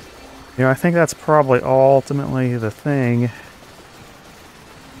know, I think that's probably ultimately the thing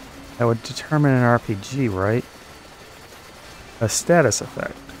that would determine an RPG, right? A status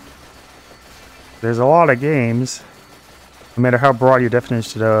effect. There's a lot of games, no matter how broad your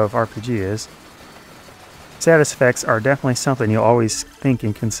definition of RPG is, status effects are definitely something you'll always think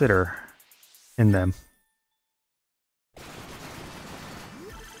and consider in them.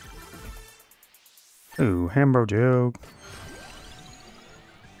 Ooh, Ambrojoe.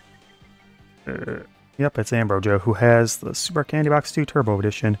 Yep, it's Ambrojoe, who has the Super Candy Box 2 Turbo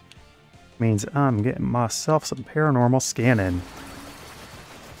Edition. Means I'm getting myself some paranormal scanning.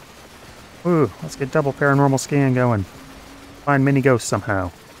 Ooh, let's get double paranormal scan going. Find mini ghosts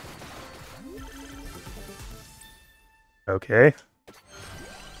somehow. Okay.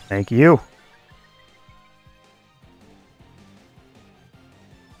 Thank you.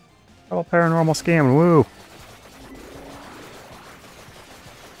 Double paranormal scan, woo.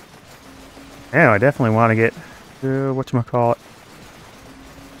 Yeah, I definitely want to get, whatchamacallit.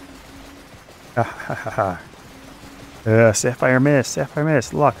 Sapphire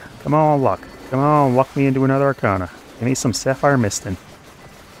Mist, luck. Come on, luck. Come on, luck me into another Arcana. Give me some Sapphire Misting.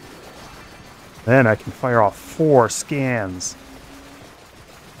 Then I can fire off 4 scans.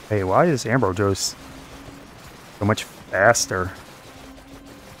 Hey, why is Ambrojoe so much faster?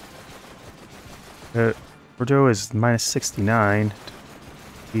 Ambrojoe is minus 69.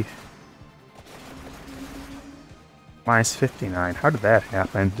 Minus 59. How did that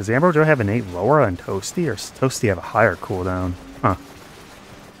happen? Does Ambrojoe have an 8 lower than Toastie, or does Toastie have a higher cooldown? Huh.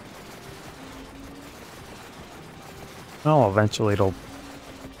 Well, eventually it'll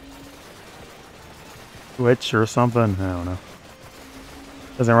switch or something. I don't know.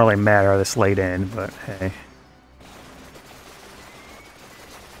 Doesn't really matter this late in, but hey.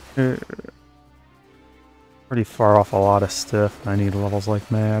 Pretty far off a lot of stuff. I need levels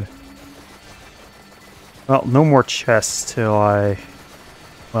like mad. Well, no more chests till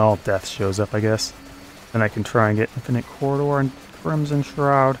well, death shows up, I guess. Then I can try and get Infinite Corridor and Crimson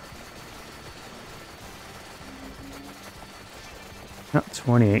Shroud. Oh,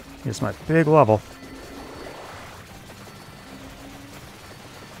 28 is my big level.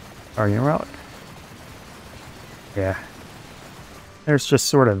 Guardian Relic. Yeah. There's just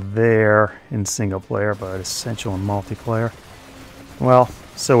sort of there in single player, but essential in multiplayer. Well,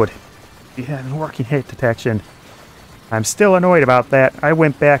 so would be having working hit detection. I'm still annoyed about that. I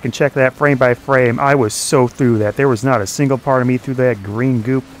went back and checked that frame by frame. I was so through that. There was not a single part of me through that green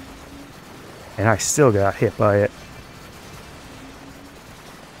goop. And I still got hit by it.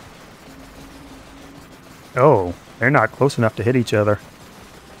 Oh, they're not close enough to hit each other.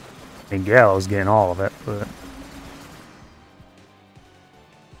 I mean, Gallo's getting all of it, but...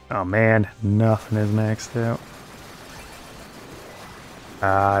 Oh man, nothing is maxed out.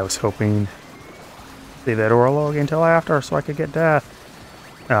 I was hoping to save that Orlog until after so I could get death.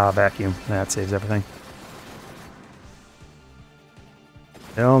 Ah, vacuum. That saves everything.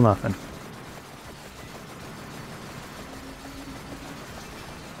 Still nothing.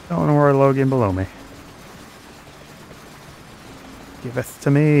 Don't know where Logan below me. Giveth to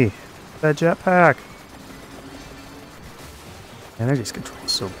me. That jetpack. And I just control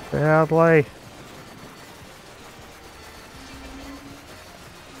so badly.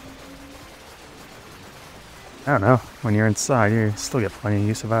 I don't know. When you're inside, you still get plenty of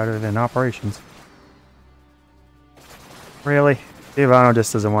use of it in operations. Really? Divano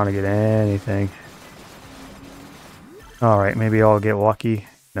just doesn't want to get anything. Alright, maybe I'll get lucky.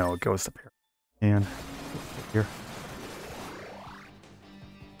 No, it goes to pair. And here.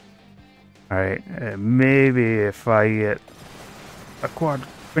 Alright, maybe if I get a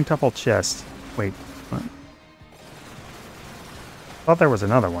quintuple chest. Wait, what? I thought there was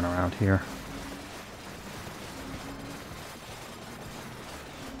another one around here.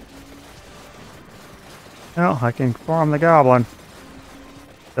 Well, I can farm the goblin.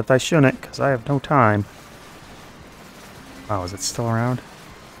 But I shouldn't, because I have no time. Oh, is it still around?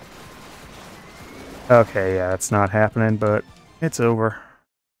 Okay, yeah, it's not happening, but it's over.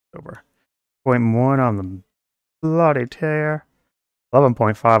 Over. 0.1 on the bloody Terra.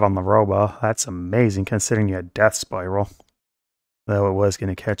 11.5 on the Robo. That's amazing, considering you had Death Spiral. Though it was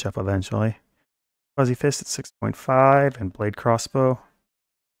going to catch up eventually. Fuzzy Fist at 6.5, and Blade Crossbow.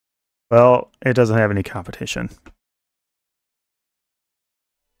 Well, it doesn't have any competition.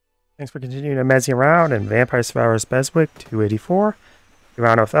 Thanks for continuing to Mezzy around in Vampire Survivors BESWEC 284.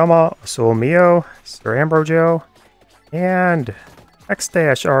 Divano Thelma, Soul Meeo, Sir Ambrojoe, and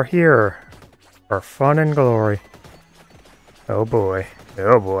Exdash are here for fun and glory. Oh boy.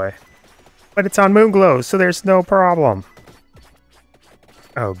 Oh boy. But it's on Moonglow, so there's no problem.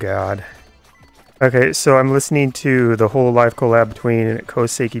 Oh god. Okay, so I'm listening to the whole live collab between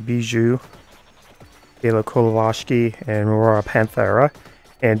Koseki Bijou, Gallo Kolovashki, and Aurora Panthera,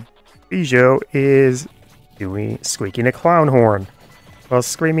 and Bijou is squeaking a clown horn while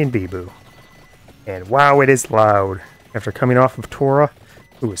screaming Bee-Boo. And wow, it is loud. After coming off of Terra,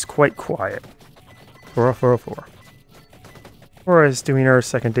 who was quite quiet. Terra 404. Terra is doing her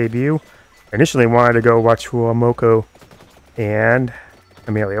second debut. I initially wanted to go watch Mocha and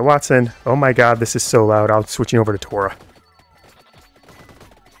Amelia Watson. Oh my god, this is so loud. I'm switching over to Terra.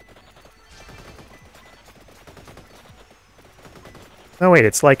 Oh wait,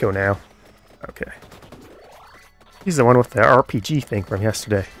 it's Lyko now. Okay. He's the one with the RPG thing from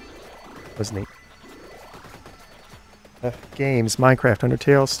yesterday. Wasn't he? Games, Minecraft,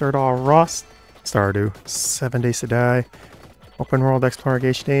 Undertale, Stardoll, Rust, Stardew, 7 Days to Die, Open World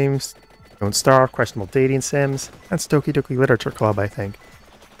Exploration Games, Don't Starve, Questionable Dating Sims, and Doki Doki Literature Club, I think.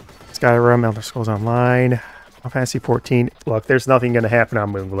 Skyrim, Elder Scrolls Online, Final Fantasy 14. Look, there's nothing going to happen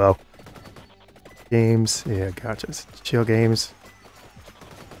on Moonglow. Games, yeah, gotcha. Chill games.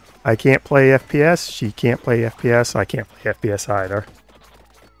 I can't play FPS, she can't play FPS, I can't play FPS either.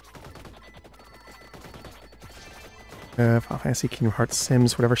 Final Fantasy, Kingdom Hearts,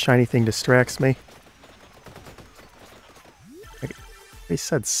 Sims, whatever shiny thing distracts me. They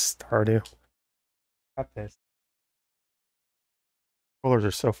said Stardew. Got this. Controllers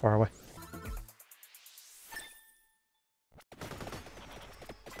are so far away.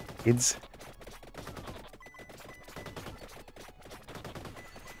 Kids.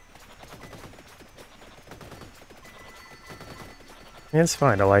 It's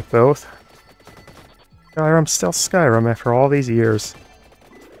fine, I like both. Skyrim's still Skyrim after all these years.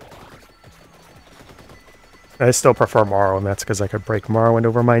 I still prefer Morrow, and that's because I could break Morrowind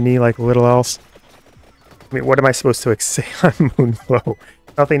over my knee like little else. I mean, what am I supposed to say on Moonglow?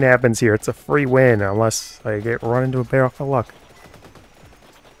 Nothing happens here. It's a free win unless I get run into a bear off of luck.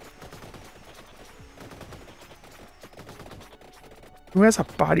 Who has a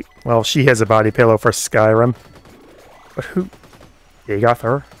body... Well, she has a body pillow for Skyrim. But who...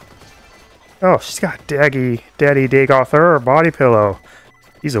 Dagoth? Oh, she's got Daddy Dagoth body pillow.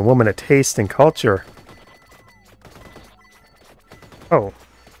 She's a woman of taste and culture. Oh,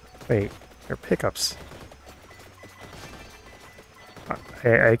 wait, they're pickups.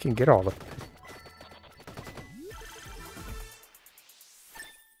 I can get all the...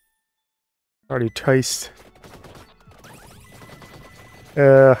 Already taste.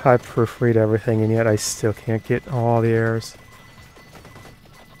 I proofread everything, and yet I still can't get all the errors.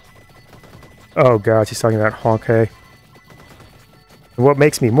 Oh god, she's talking about Honkai. And what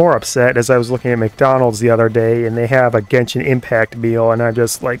makes me more upset is I was looking at McDonald's the other day, and they have a Genshin Impact meal, and I'm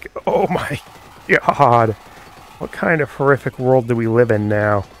just like, oh my god. What kind of horrific world do we live in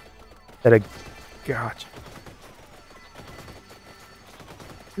now? That a... Gotcha.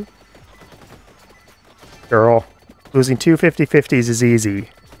 Girl, losing two 50-50s is easy.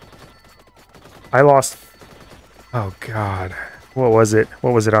 I lost... Oh god. What was it?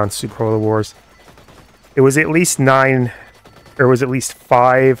 What was it on Super Roller Wars? It was at least 9 there was at least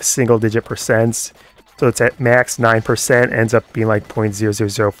 5 single-digit percents. So it's at max 9%, ends up being like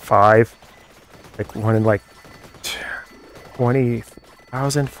 0.0005. Like one in like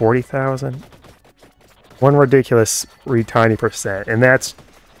 20,000, 40,000. One ridiculous, tiny percent. And that's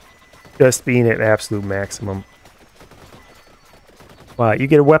just being at absolute maximum. Wow, you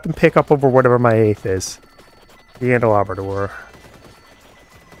get a weapon pickup over whatever my 8th is. The Labrador.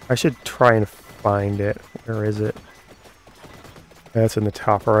 I should try and find it. Where is it? That's in the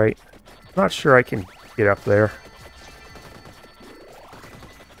top right. I'm not sure I can get up there.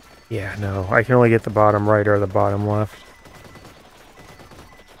 Yeah, no. I can only get the bottom right or the bottom left.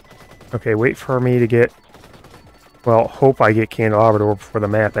 Okay, wait for me to get... Well, hope I get Candelabra before the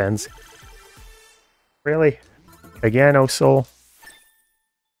map ends. Really? Again, oh soul?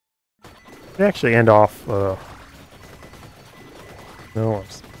 It actually end off... No,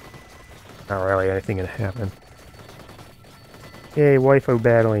 it's not really anything gonna happen. Yay, waifu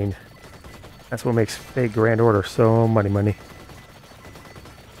battling. That's what makes Fake Grand Order so money.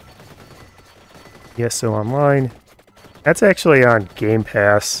 Yes, so online. That's actually on Game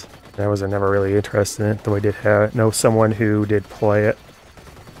Pass. I was never really interested in it, though I did know someone who did play it.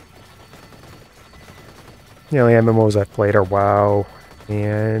 The only MMOs I've played are WoW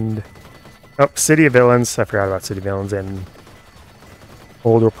and... Oh, City of Villains. I forgot about City of Villains and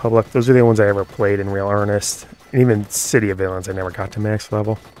Old Republic. Those are the ones I ever played in real earnest. And even City of Villains, I never got to max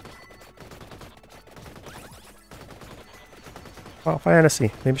level. Final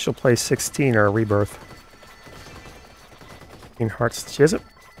Fantasy. Maybe she'll play 16 or Rebirth. Kingdom Hearts. She hasn't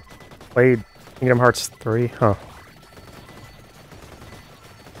played Kingdom Hearts 3, huh?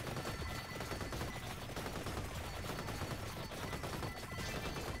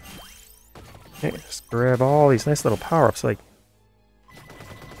 Okay, just grab all these nice little power-ups. Like,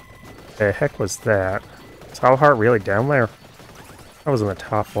 the heck was that? Is Heart really down there? That was in the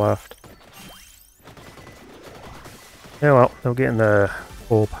top left. Yeah, well, no getting the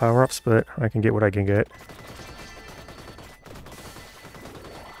full power-ups, but I can get what I can get.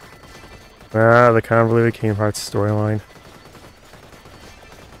 Ah, the convoluted Kingdom Hearts storyline.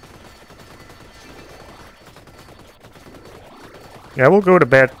 Yeah, we'll go to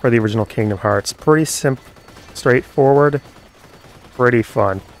bat for the original Kingdom Hearts. Pretty simple, straightforward, pretty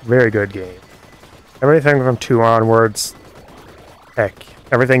fun. Very good game. Everything from 2 onwards, heck,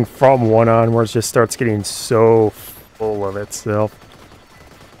 everything from 1 onwards just starts getting so full of itself.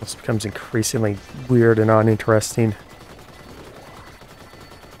 It becomes increasingly weird and uninteresting.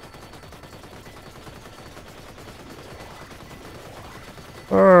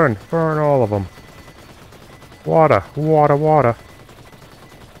 Burn! Burn all of them. Water! Water! Water!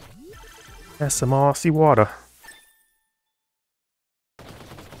 That's some mossy water.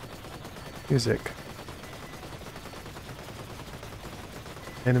 Music.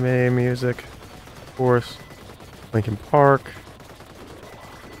 Anime music. Of course. Linkin Park.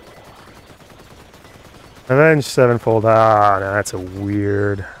 Avenged Sevenfold. Ah, no, that's a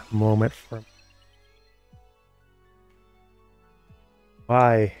weird moment for me.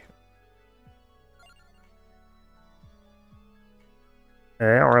 Why? I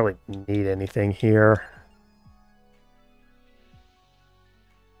don't really need anything here.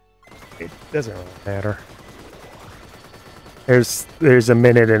 It doesn't really matter. There's a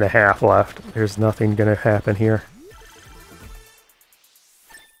minute and a half left. There's nothing gonna happen here.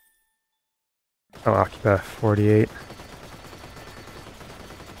 I'll occupy 48.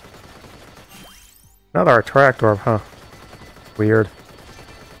 Another attractor, huh? Weird.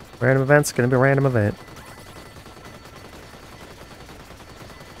 Random event's gonna be a random event.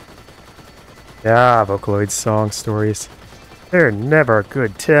 Ah, Vocaloid song stories. They're never a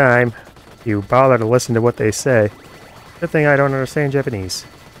good time. You bother to listen to what they say. Good thing I don't understand Japanese.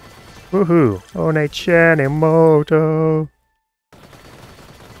 Woohoo! One-chan emoto!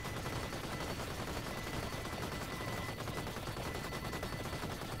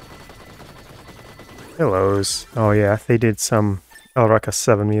 Hellos. Oh yeah, they did some Elreka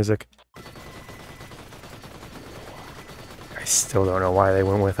 7 music. I still don't know why they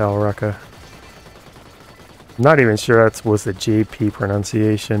went with Elreka. I'm not even sure that was the JP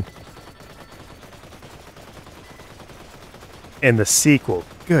pronunciation. And the sequel,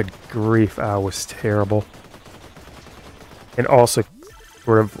 good grief, was terrible. And also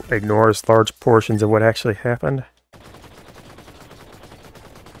sort of ignores large portions of what actually happened.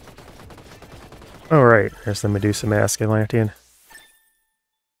 Alright, there's the Medusa Mask Atlantean.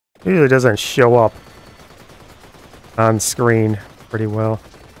 Usually doesn't show up on screen pretty well.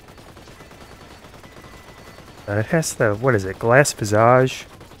 It has the, what is it, glass visage?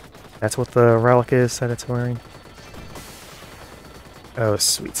 That's what the relic is that it's wearing. Oh,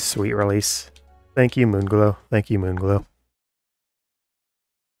 sweet, sweet release. Thank you, Moonglow. Thank you, Moonglow.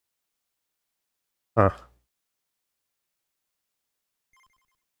 Huh.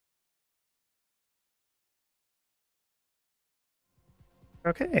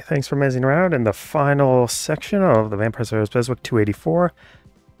 Okay, thanks for mezzing around. In the final section of the Vampire Survivors BESWEC 284,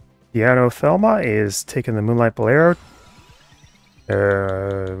 Divano Thelma is taking the Moonlight Bolero.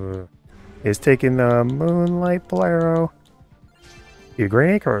 To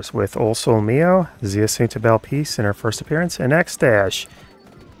Green Acres with also Meeo, Zi'Assunata Belle Peace in her first appearance, and Exdash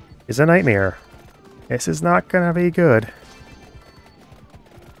is a nightmare. This is not gonna be good.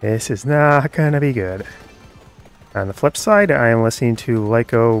 This is not gonna be good. On the flip side, I am listening to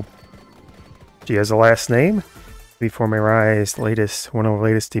Lyko. She has a last name. Before my rise, one of the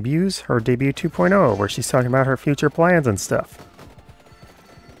latest debuts, her debut 2.0, where she's talking about her future plans and stuff.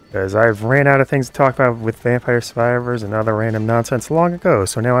 Because I've ran out of things to talk about with Vampire Survivors and other random nonsense long ago,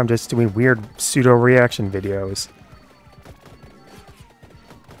 so now I'm just doing weird pseudo-reaction videos.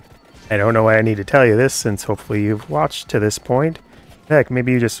 I don't know why I need to tell you this, since hopefully you've watched to this point. Heck,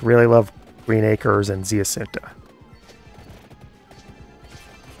 maybe you just really love Green Acres and Zi'Assunta.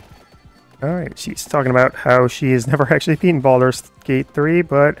 Alright, she's talking about how she has never actually beaten Baldur's Gate 3,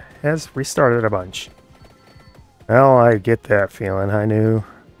 but has restarted a bunch. Well, I get that feeling. I knew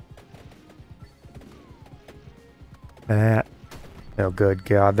that. Oh, good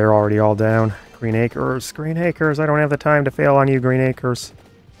God, they're already all down. Green Acres, Green Acres, I don't have the time to fail on you, Green Acres.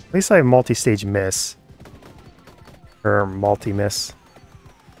 At least I have multi-stage miss. Or multi-miss.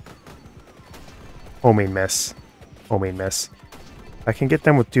 Homing miss. Homing miss. I can get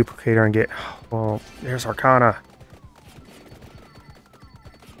them with Duplicator and get... Well, there's Arcana.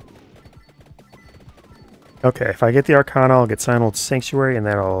 Okay, if I get the Arcana, I'll get Signal Sanctuary, and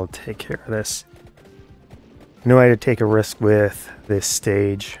that'll take care of this. I knew I had to take a risk with this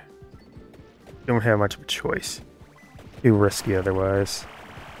stage. Don't have much of a choice. Too risky otherwise.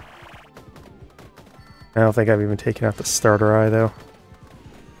 I don't think I've even taken out the starter eye, though.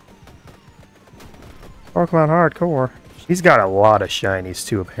 Pokemon Hardcore. He's got a lot of shinies,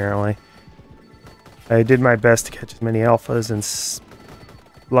 too, apparently. I did my best to catch as many alphas and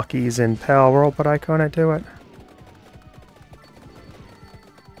luckies in Pal World, but I couldn't do it.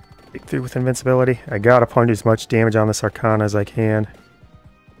 Break through with invincibility. I gotta punch as much damage on this Arcana as I can.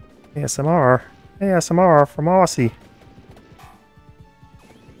 ASMR. ASMR from Aussie.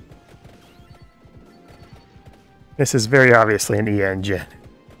 This is very obviously an E-engine.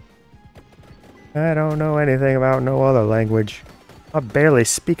 I don't know anything about no other language. I barely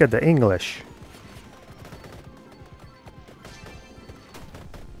speak the English.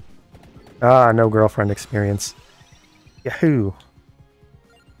 Ah, no girlfriend experience. Yahoo!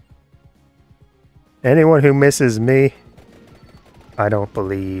 Anyone who misses me, I don't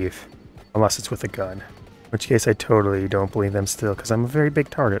believe. Unless it's with a gun. In which case I totally don't believe them still, because I'm a very big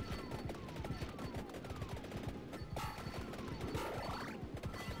target.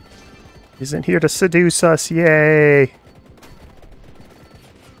 Isn't here to seduce us, yay!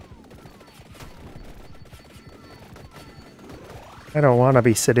 I don't want to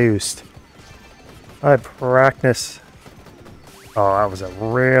be seduced. I practice. Oh, that was a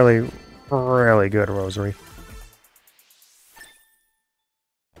really, really good rosary.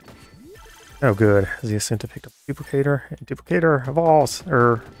 Oh, good. Zi'Assunta picked up Duplicator. And Duplicator evolves,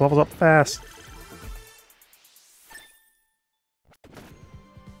 or levels up fast.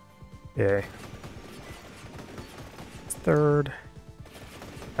 Yay. Third.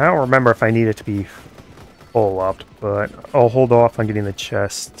 I don't remember if I need it to be full up, but I'll hold off on getting the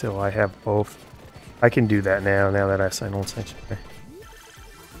chest till I have both. I can do that now that I have Signal Sanctuary.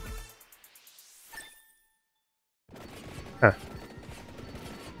 Huh.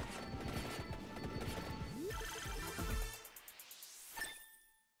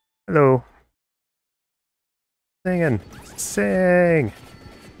 Hello. Singing. Sing!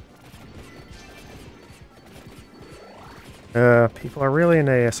 People are really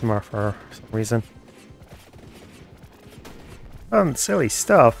into ASMR for some reason. Silly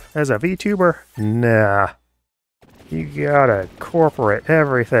stuff. As a VTuber? Nah. You gotta corporate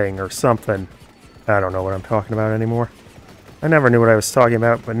everything or something. I don't know what I'm talking about anymore. I never knew what I was talking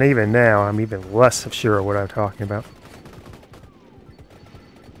about, but even now, I'm even less sure of what I'm talking about.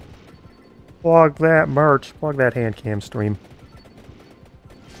 Plug that merch. Plug that hand cam stream.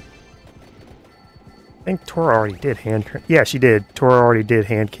 I think Tora already did hand cam. Yeah, she did. Tora already did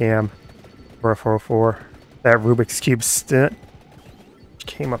hand cam for a 404. That Rubik's Cube stint, which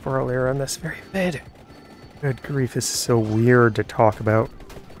came up earlier on this very vid. Good grief, this is so weird to talk about.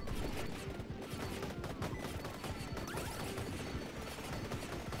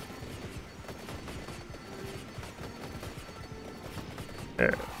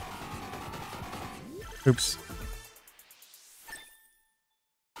 Oops.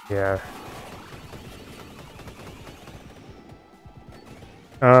 Yeah.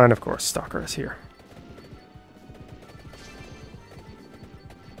 And of course, Stalker is here.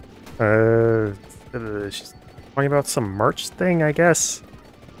 She's talking about some merch thing, I guess.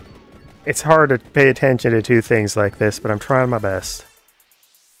 It's hard to pay attention to two things like this, but I'm trying my best.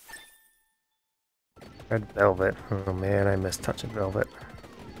 Red velvet. Oh man, I miss touching velvet.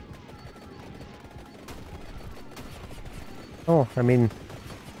 Oh, I mean,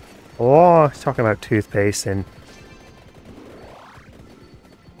 talking about toothpaste and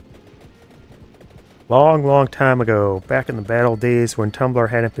long time ago, back in the bad old days when Tumblr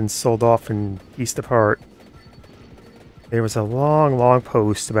hadn't been sold off and pieced apart, there was a long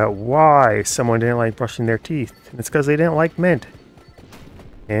post about why someone didn't like brushing their teeth. And it's because they didn't like mint.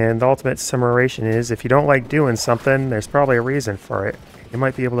 And the ultimate summation is, if you don't like doing something, there's probably a reason for it. You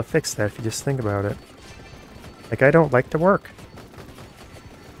might be able to fix that if you just think about it. Like, I don't like to work.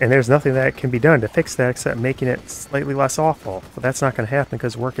 And there's nothing that can be done to fix that except making it slightly less awful. But that's not going to happen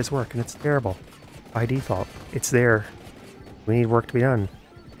because work is work and it's terrible. By default. It's there. We need work to be done.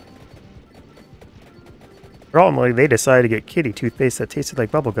 But ultimately, they decided to get kitty toothpaste that tasted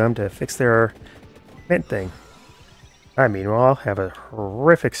like bubblegum to fix their mint thing. I meanwhile have a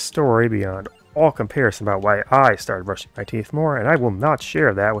horrific story beyond all comparison about why I started brushing my teeth more, and I will not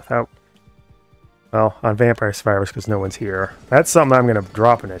share that without, well, on Vampire Survivors because no one's here. That's something I'm going to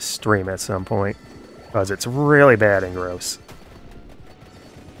drop in a stream at some point, because it's really bad and gross.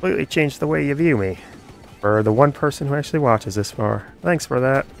 Completely changed the way you view me. For the one person who actually watches this far. Thanks for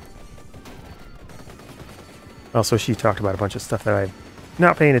that. Also, she talked about a bunch of stuff that I'm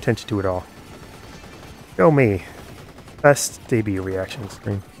not paying attention to at all. Go me. Best debut reaction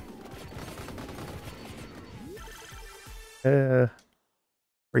stream.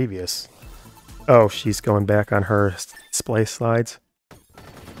 Previous. Oh, she's going back on her display slides.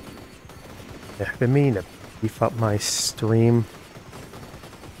 Yeah, I've been meaning to beef up my stream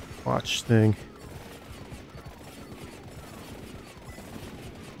watch thing.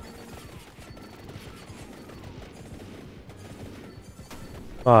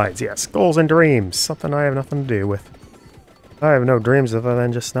 Slides, yes. Goals and dreams. Something I have nothing to do with. I have no dreams other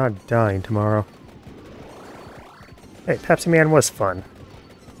than just not dying tomorrow. Hey, Pepsi Man was fun.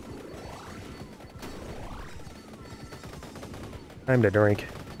 Time to drink.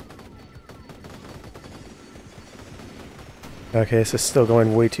 Okay, this is still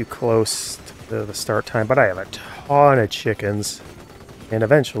going way too close to the start time, but I have a ton of chickens. And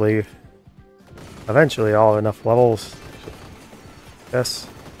eventually all enough levels. Yes.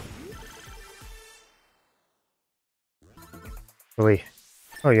 Wait.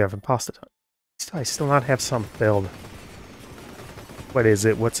 Oh, you have imposter time. I still not have some filled. What is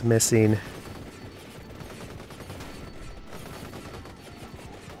it? What's missing?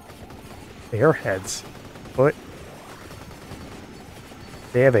 Airheads. What?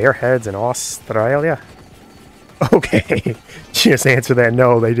 They have airheads in Australia? Okay. Just answer that.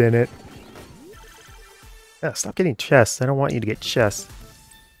 No, they didn't. Yeah, stop getting chests. I don't want you to get chests.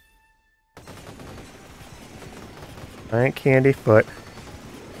 Alright, Candy Foot.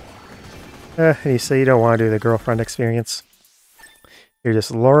 You say you don't want to do the girlfriend experience. You're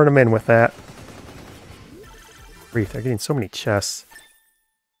just luring them in with that. Grief, they're getting so many chests.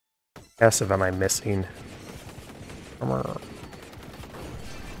 Passive am I missing?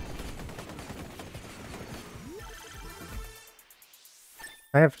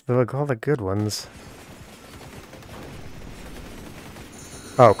 I have all the good ones.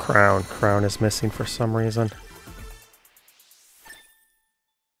 Oh, Crown. Crown is missing for some reason.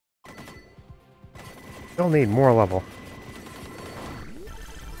 Still need more level.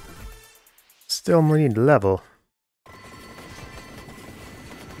 Still need level.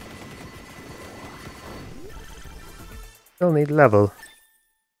 Still need level.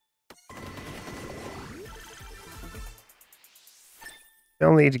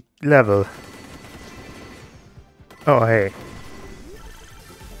 Still need level. Oh, hey.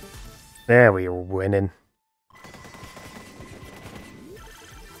 There we are winning.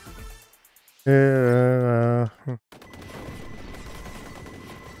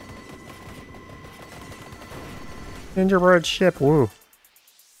 Gingerbread ship, woo.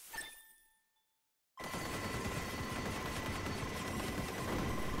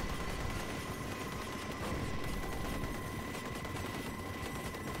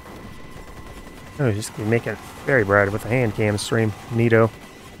 Oh, just be making fairy bread with a hand cam stream. Neato.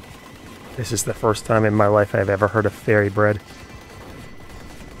 This is the first time in my life I've ever heard of fairy bread.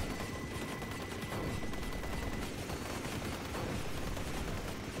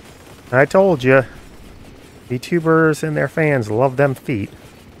 I told you. VTubers and their fans love them feet.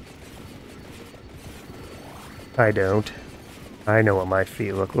 I don't. I know what my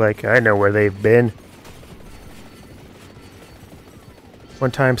feet look like. I know where they've been.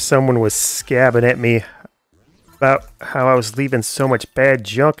 One time someone was scabbing at me about how I was leaving so much bad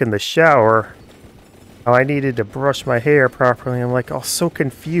junk in the shower. How I needed to brush my hair properly. I'm like, all so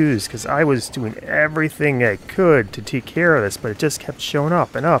confused because I was doing everything I could to take care of this, but it just kept showing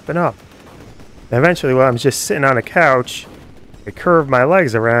up and up and up. And eventually, while I'm just sitting on a couch, I curve my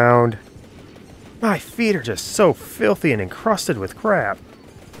legs around. My feet are just so filthy and encrusted with crap.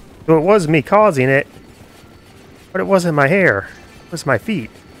 So it was me causing it, but it wasn't my hair. It was my feet.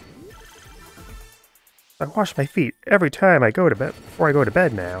 I wash my feet every time I go to bed, before I go to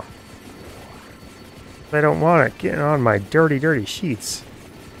bed now. I don't want it getting on my dirty, dirty sheets.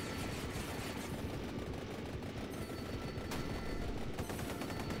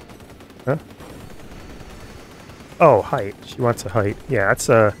 Huh? Oh, height. She wants a height. Yeah, it's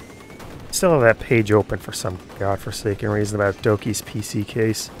a... Still have that page open for some godforsaken reason about Doki's PC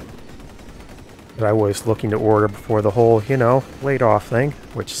case. That I was looking to order before the whole, you know, laid off thing,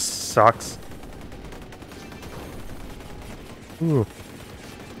 which sucks. Ooh.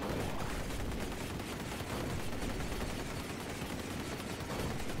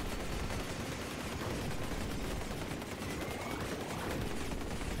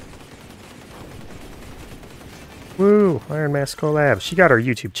 Woo! Iron Mask Collab. She got her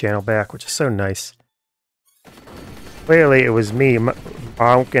YouTube channel back, which is so nice. Clearly, it was me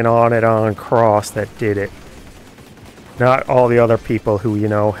bonking on it on Cross that did it. Not all the other people who, you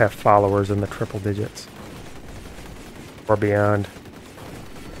know, have followers in the triple digits. Or beyond.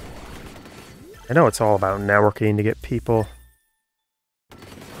 I know it's all about networking to get people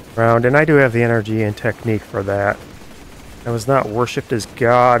around, and I do have the energy and technique for that. I was not worshipped as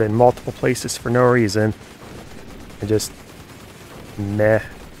God in multiple places for no reason. I just, meh.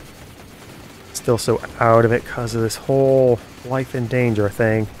 Still so out of it because of this whole life in danger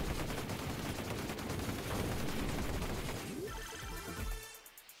thing.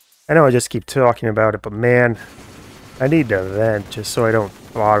 I know I just keep talking about it, but man, I need to vent just so I don't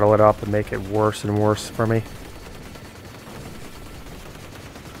bottle it up and make it worse and worse for me.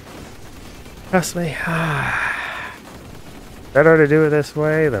 Trust me. Better to do it this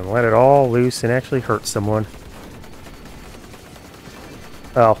way than let it all loose and actually hurt someone.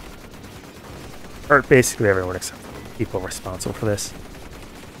 Well, hurt basically everyone except the people responsible for this.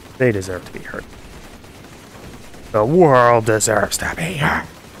 They deserve to be hurt. The world deserves to be hurt.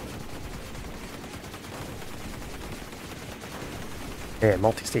 Man,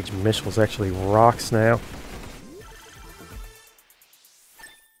 multi-stage missiles actually rocks now.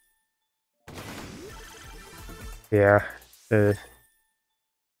 Yeah, you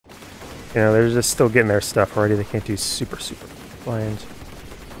know, they're just still getting their stuff ready. They can't do super plans.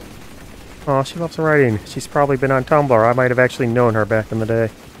 Oh, she loves writing. She's probably been on Tumblr. I might have actually known her back in the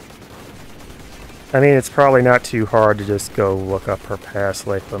day. I mean, it's probably not too hard to just go look up her past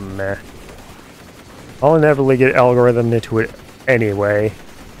life, but meh. I'll inevitably get algorithmed into it anyway.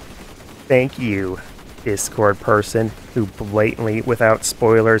 Thank you, Discord person, who blatantly, without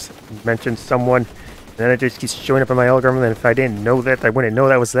spoilers, mentioned someone, and then it just keeps showing up in my algorithm, and if I didn't know that, I wouldn't know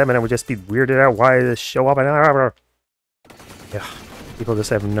that was them, and I would just be weirded out why this show up, and yeah. People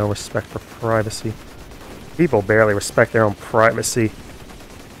just have no respect for privacy. People barely respect their own privacy.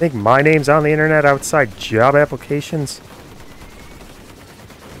 Think my name's on the internet outside job applications?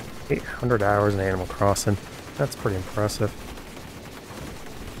 800 hours in Animal Crossing. That's pretty impressive.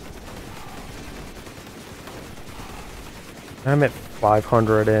 I'm at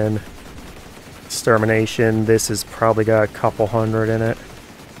 500 in Extermination. This has probably got a couple hundred in it.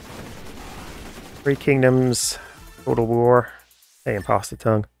 Three Kingdoms, Total War. Hey, Imposter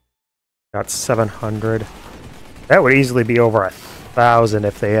Tongue. Got 700. That would easily be over 1,000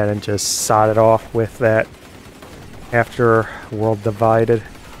 if they hadn't just sodded off with that after World Divided.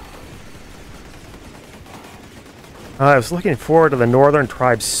 I was looking forward to the Northern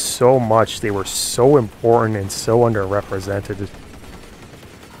Tribes so much. They were so important and so underrepresented.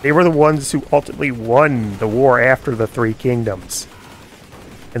 They were the ones who ultimately won the war after the Three Kingdoms.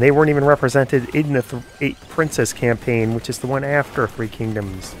 And they weren't even represented in the Eight Princess campaign, which is the one after Three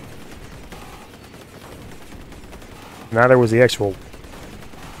Kingdoms. Neither was the actual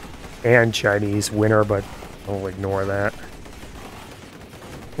and Chinese winner, but I'll ignore that.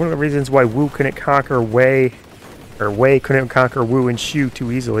 One of the reasons why Wu couldn't conquer Wei, or Wei couldn't conquer Wu and Shu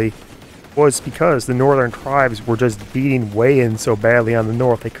too easily, was because the northern tribes were just beating Wei in so badly on the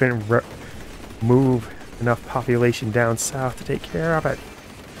north, they couldn't move enough population down south to take care of it.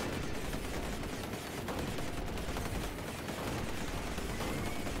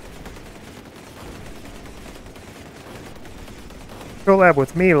 Collab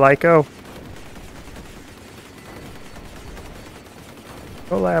with me, Lyko.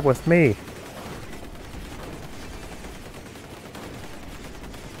 Collab with me.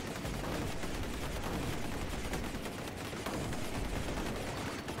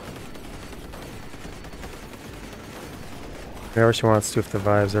 Whatever she wants to if the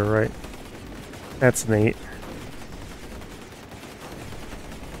vibes are right. That's neat.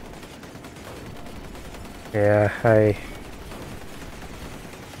 Yeah,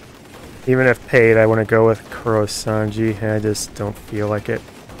 even if paid, I want to go with Kuro Sanji. I just don't feel like it.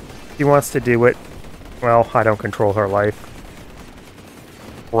 If he wants to do it, well, I don't control her life.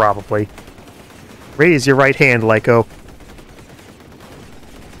 Probably. Raise your right hand, Lyko.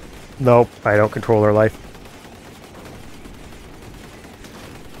 Nope, I don't control her life.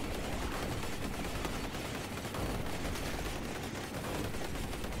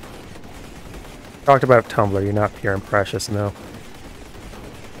 Talked about Tumblr, you're not pure and precious, no.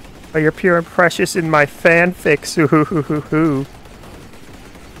 But you're pure and precious in my fanfics, ooh-hoo-hoo-hoo-hoo.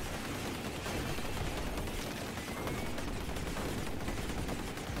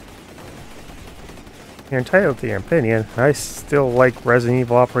 You're entitled to your opinion. I still like Resident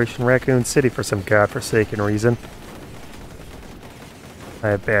Evil Operation Raccoon City for some godforsaken reason. I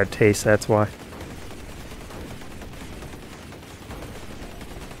have bad taste, that's why.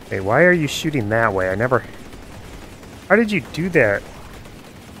 Hey, why are you shooting that way? I never... How did you do that?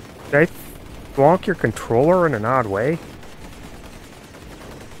 Did I bonk your controller in an odd way?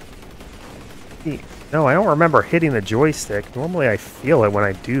 No, I don't remember hitting the joystick. Normally I feel it when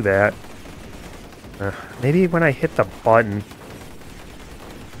I do that. Maybe when I hit the button.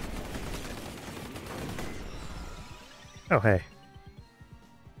 Oh, hey.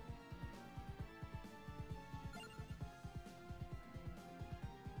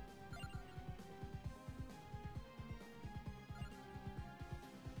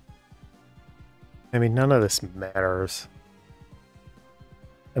 I mean, none of this matters.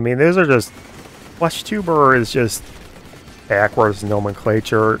 I mean, those are just... FleshTuber is just backwards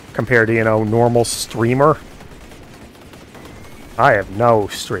nomenclature compared to, you know, normal streamer. I have no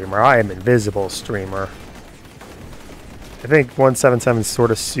streamer. I am invisible streamer. I think 177's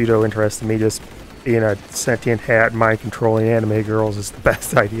sort of pseudo-interested in me just being a sentient hat mind-controlling anime girls is the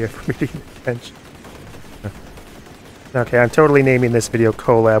best idea for me to get attention. Okay, I'm totally naming this video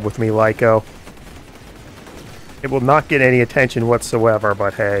Collab with me, Lyko. It will not get any attention whatsoever,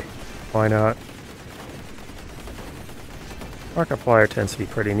 but hey, why not? Markiplier tends to be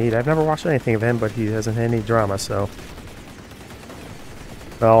pretty neat. I've never watched anything of him, but he hasn't had any drama, so...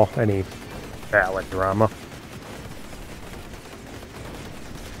 Well, any valid drama.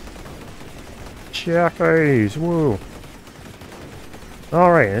 Jackies, woo!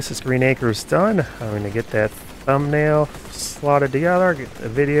 Alright, this is Green Acres done. I'm gonna get that thumbnail slotted together, get the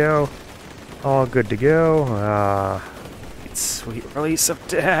video all good to go. Sweet release of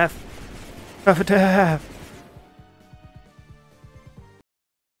death! Of death!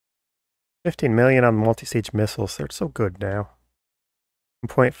 15 million on multi-stage missiles. They're so good now.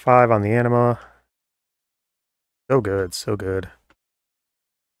 1.5 on the anima. So good, so good.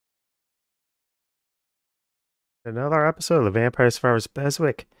 Another episode of the Vampire Survivors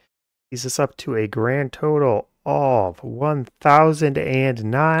BESWEC. He's us up to a grand total of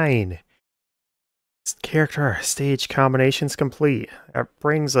 1,009. Character stage combinations complete. That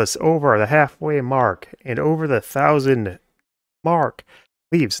brings us over the halfway mark and over the 1,000 mark.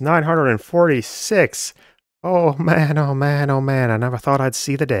 Leaves 946. Oh man, oh man, oh man. I never thought I'd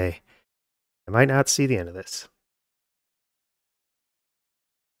see the day. I might not see the end of this.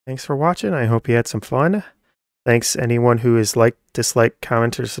 Thanks for watching. I hope you had some fun. Thanks anyone who is liked, disliked,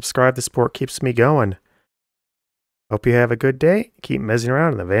 commented, or subscribed. The support keeps me going. Hope you have a good day. Keep mezzing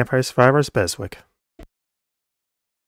around in the Vampire Survivors BESWEC.